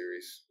Potter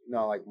series.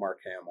 Not like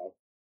Mark Hamill.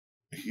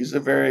 He's a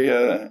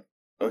very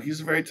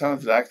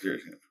talented actor.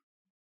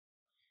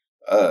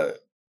 I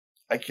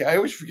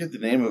always forget the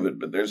name of it,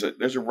 but there's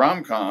a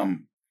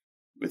rom-com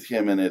with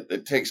him in it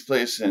that takes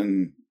place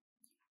in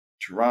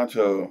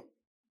Toronto.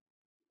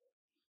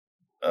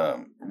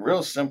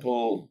 Real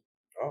simple,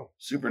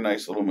 super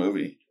nice little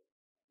movie.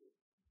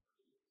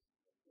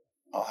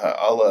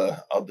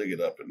 I'll dig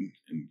it up and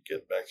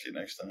get back to you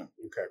next time.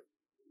 Okay.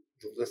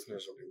 The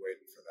listeners will be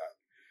waiting for that.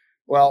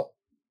 Well,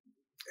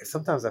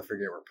 sometimes I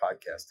forget we're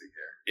podcasting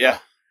here. Yeah.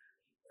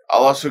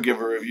 I'll also give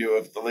a review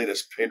of the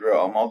latest Pedro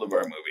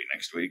Almodovar movie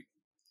next week.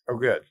 Oh,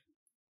 good.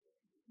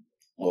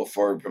 A little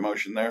forward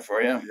promotion there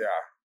for you.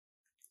 Yeah.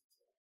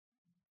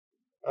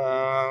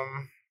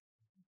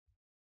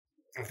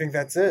 I think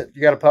that's it.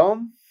 You got a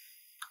poem?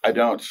 I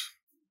don't.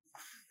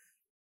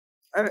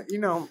 I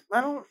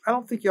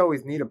don't think you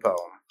always need a poem.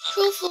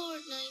 Pro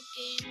Fortnite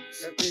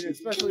games. I mean,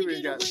 especially when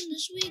you got. Win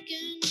this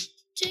weekend.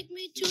 Take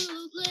me to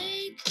the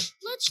lake.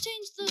 Let's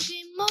change the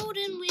game mode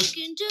and we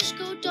can just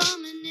go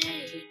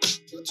dominate.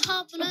 Let's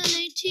hop on an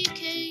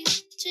ATK.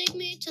 Take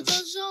me to the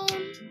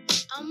zone.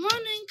 I'm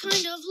running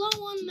kind of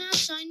low on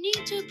mats. I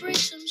need to break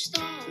some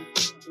stone.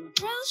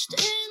 Rust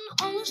in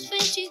all his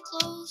fancy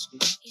clothes.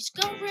 He's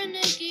got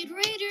Renegade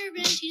Raider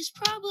and he's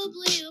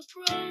probably a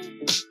pro.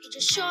 He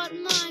just shot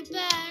in my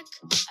back.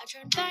 I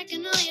turn back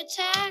and I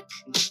attack.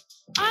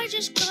 I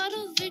just got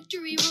a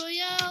victory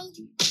royale.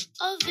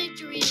 A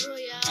victory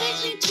royale.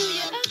 Take me to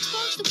your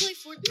Xbox to play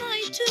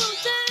Fortnite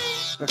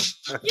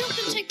today. You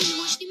can take me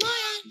Mushy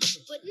Meyer,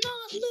 but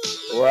not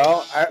Luke.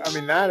 Well, I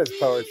mean, that is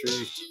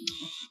poetry.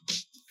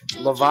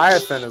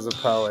 Leviathan is a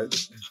poet.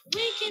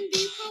 We can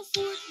be pro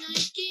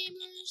Fortnite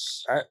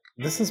gamers.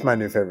 This is my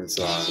new favorite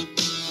song.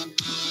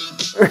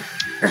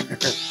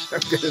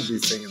 I'm going to be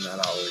singing that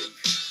all week.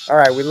 All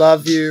right, we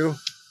love you.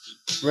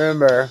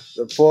 Remember,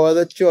 the poorer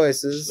the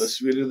choices, the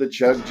sweeter the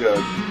chug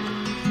jug.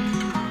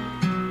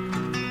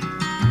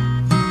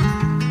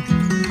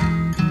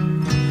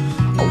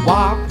 I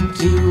walk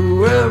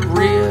to a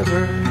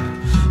river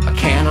I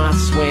cannot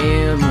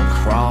swim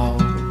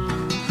across.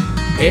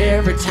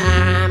 Every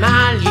time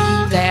I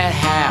leave that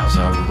house,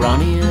 I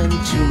run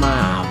into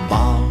my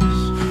boss.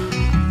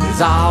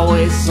 There's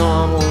always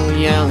someone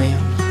yelling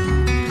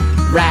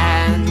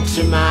right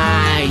into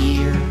my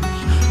ear.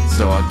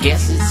 So I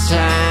guess it's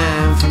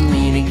time for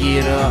me to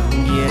get up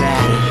and get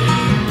out of here.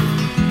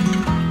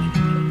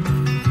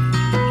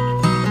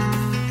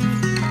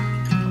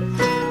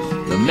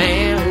 The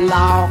man who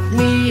locked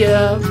me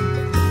up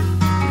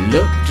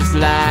looked just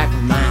like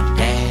my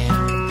dad.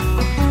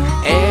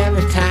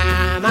 Every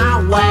time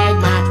I wag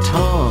my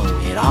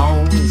tongue, it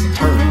always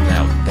turns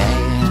out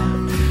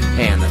bad.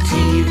 And the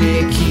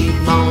TV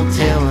keep on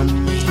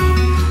telling me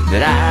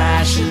that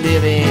I should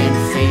live in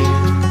fear.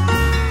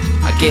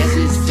 I guess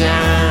it's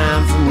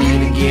time for me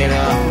to get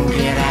up and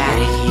get out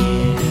of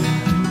here.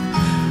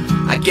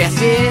 I guess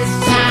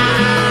it's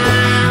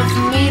time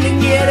for me to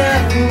get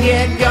up and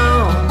get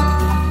gone.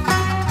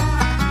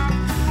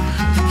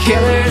 The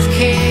killers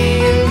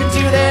came to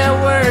do their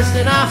worst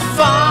and I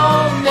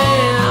fall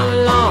down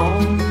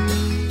alone.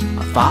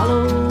 I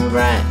followed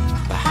right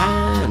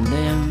behind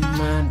them,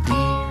 my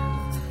dear.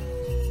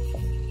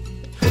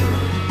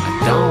 I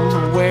don't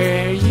know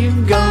where you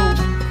go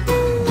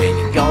when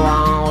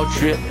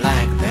strip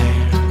like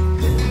that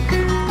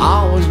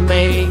always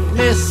make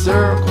me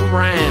circle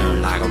round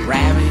like a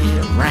rabbit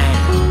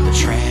around the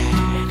track.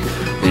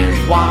 There's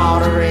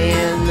water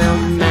in the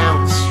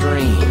mountain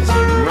streams,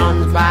 it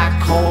runs by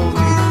cold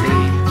and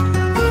clear.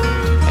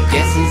 I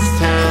guess it's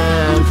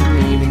time for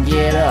me to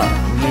get up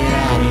and get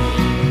out of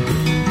here.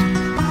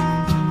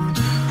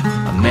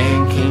 A man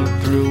came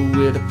through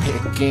with a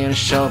pick and a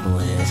shovel,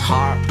 and his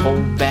heart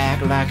pulled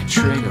back like a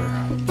trigger.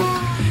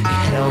 He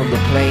held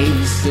the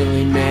place till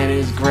he met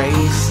his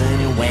grace, and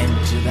he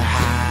went to the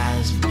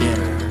highest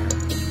bidder.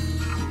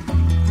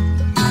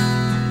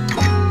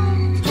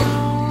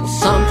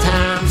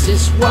 Sometimes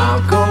this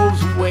world goes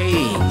away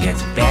and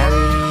gets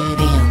buried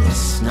in the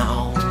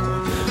snow.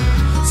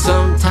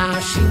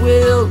 Sometimes she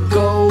will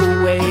go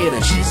away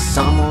and she's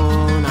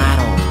someone I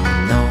don't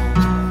know.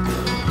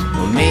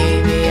 Well,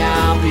 maybe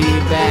I'll be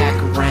back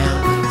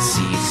around,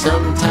 see you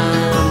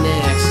sometime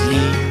next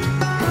year.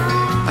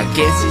 I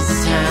guess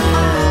it's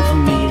time for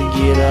me to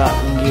get up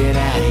and get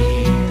out of here.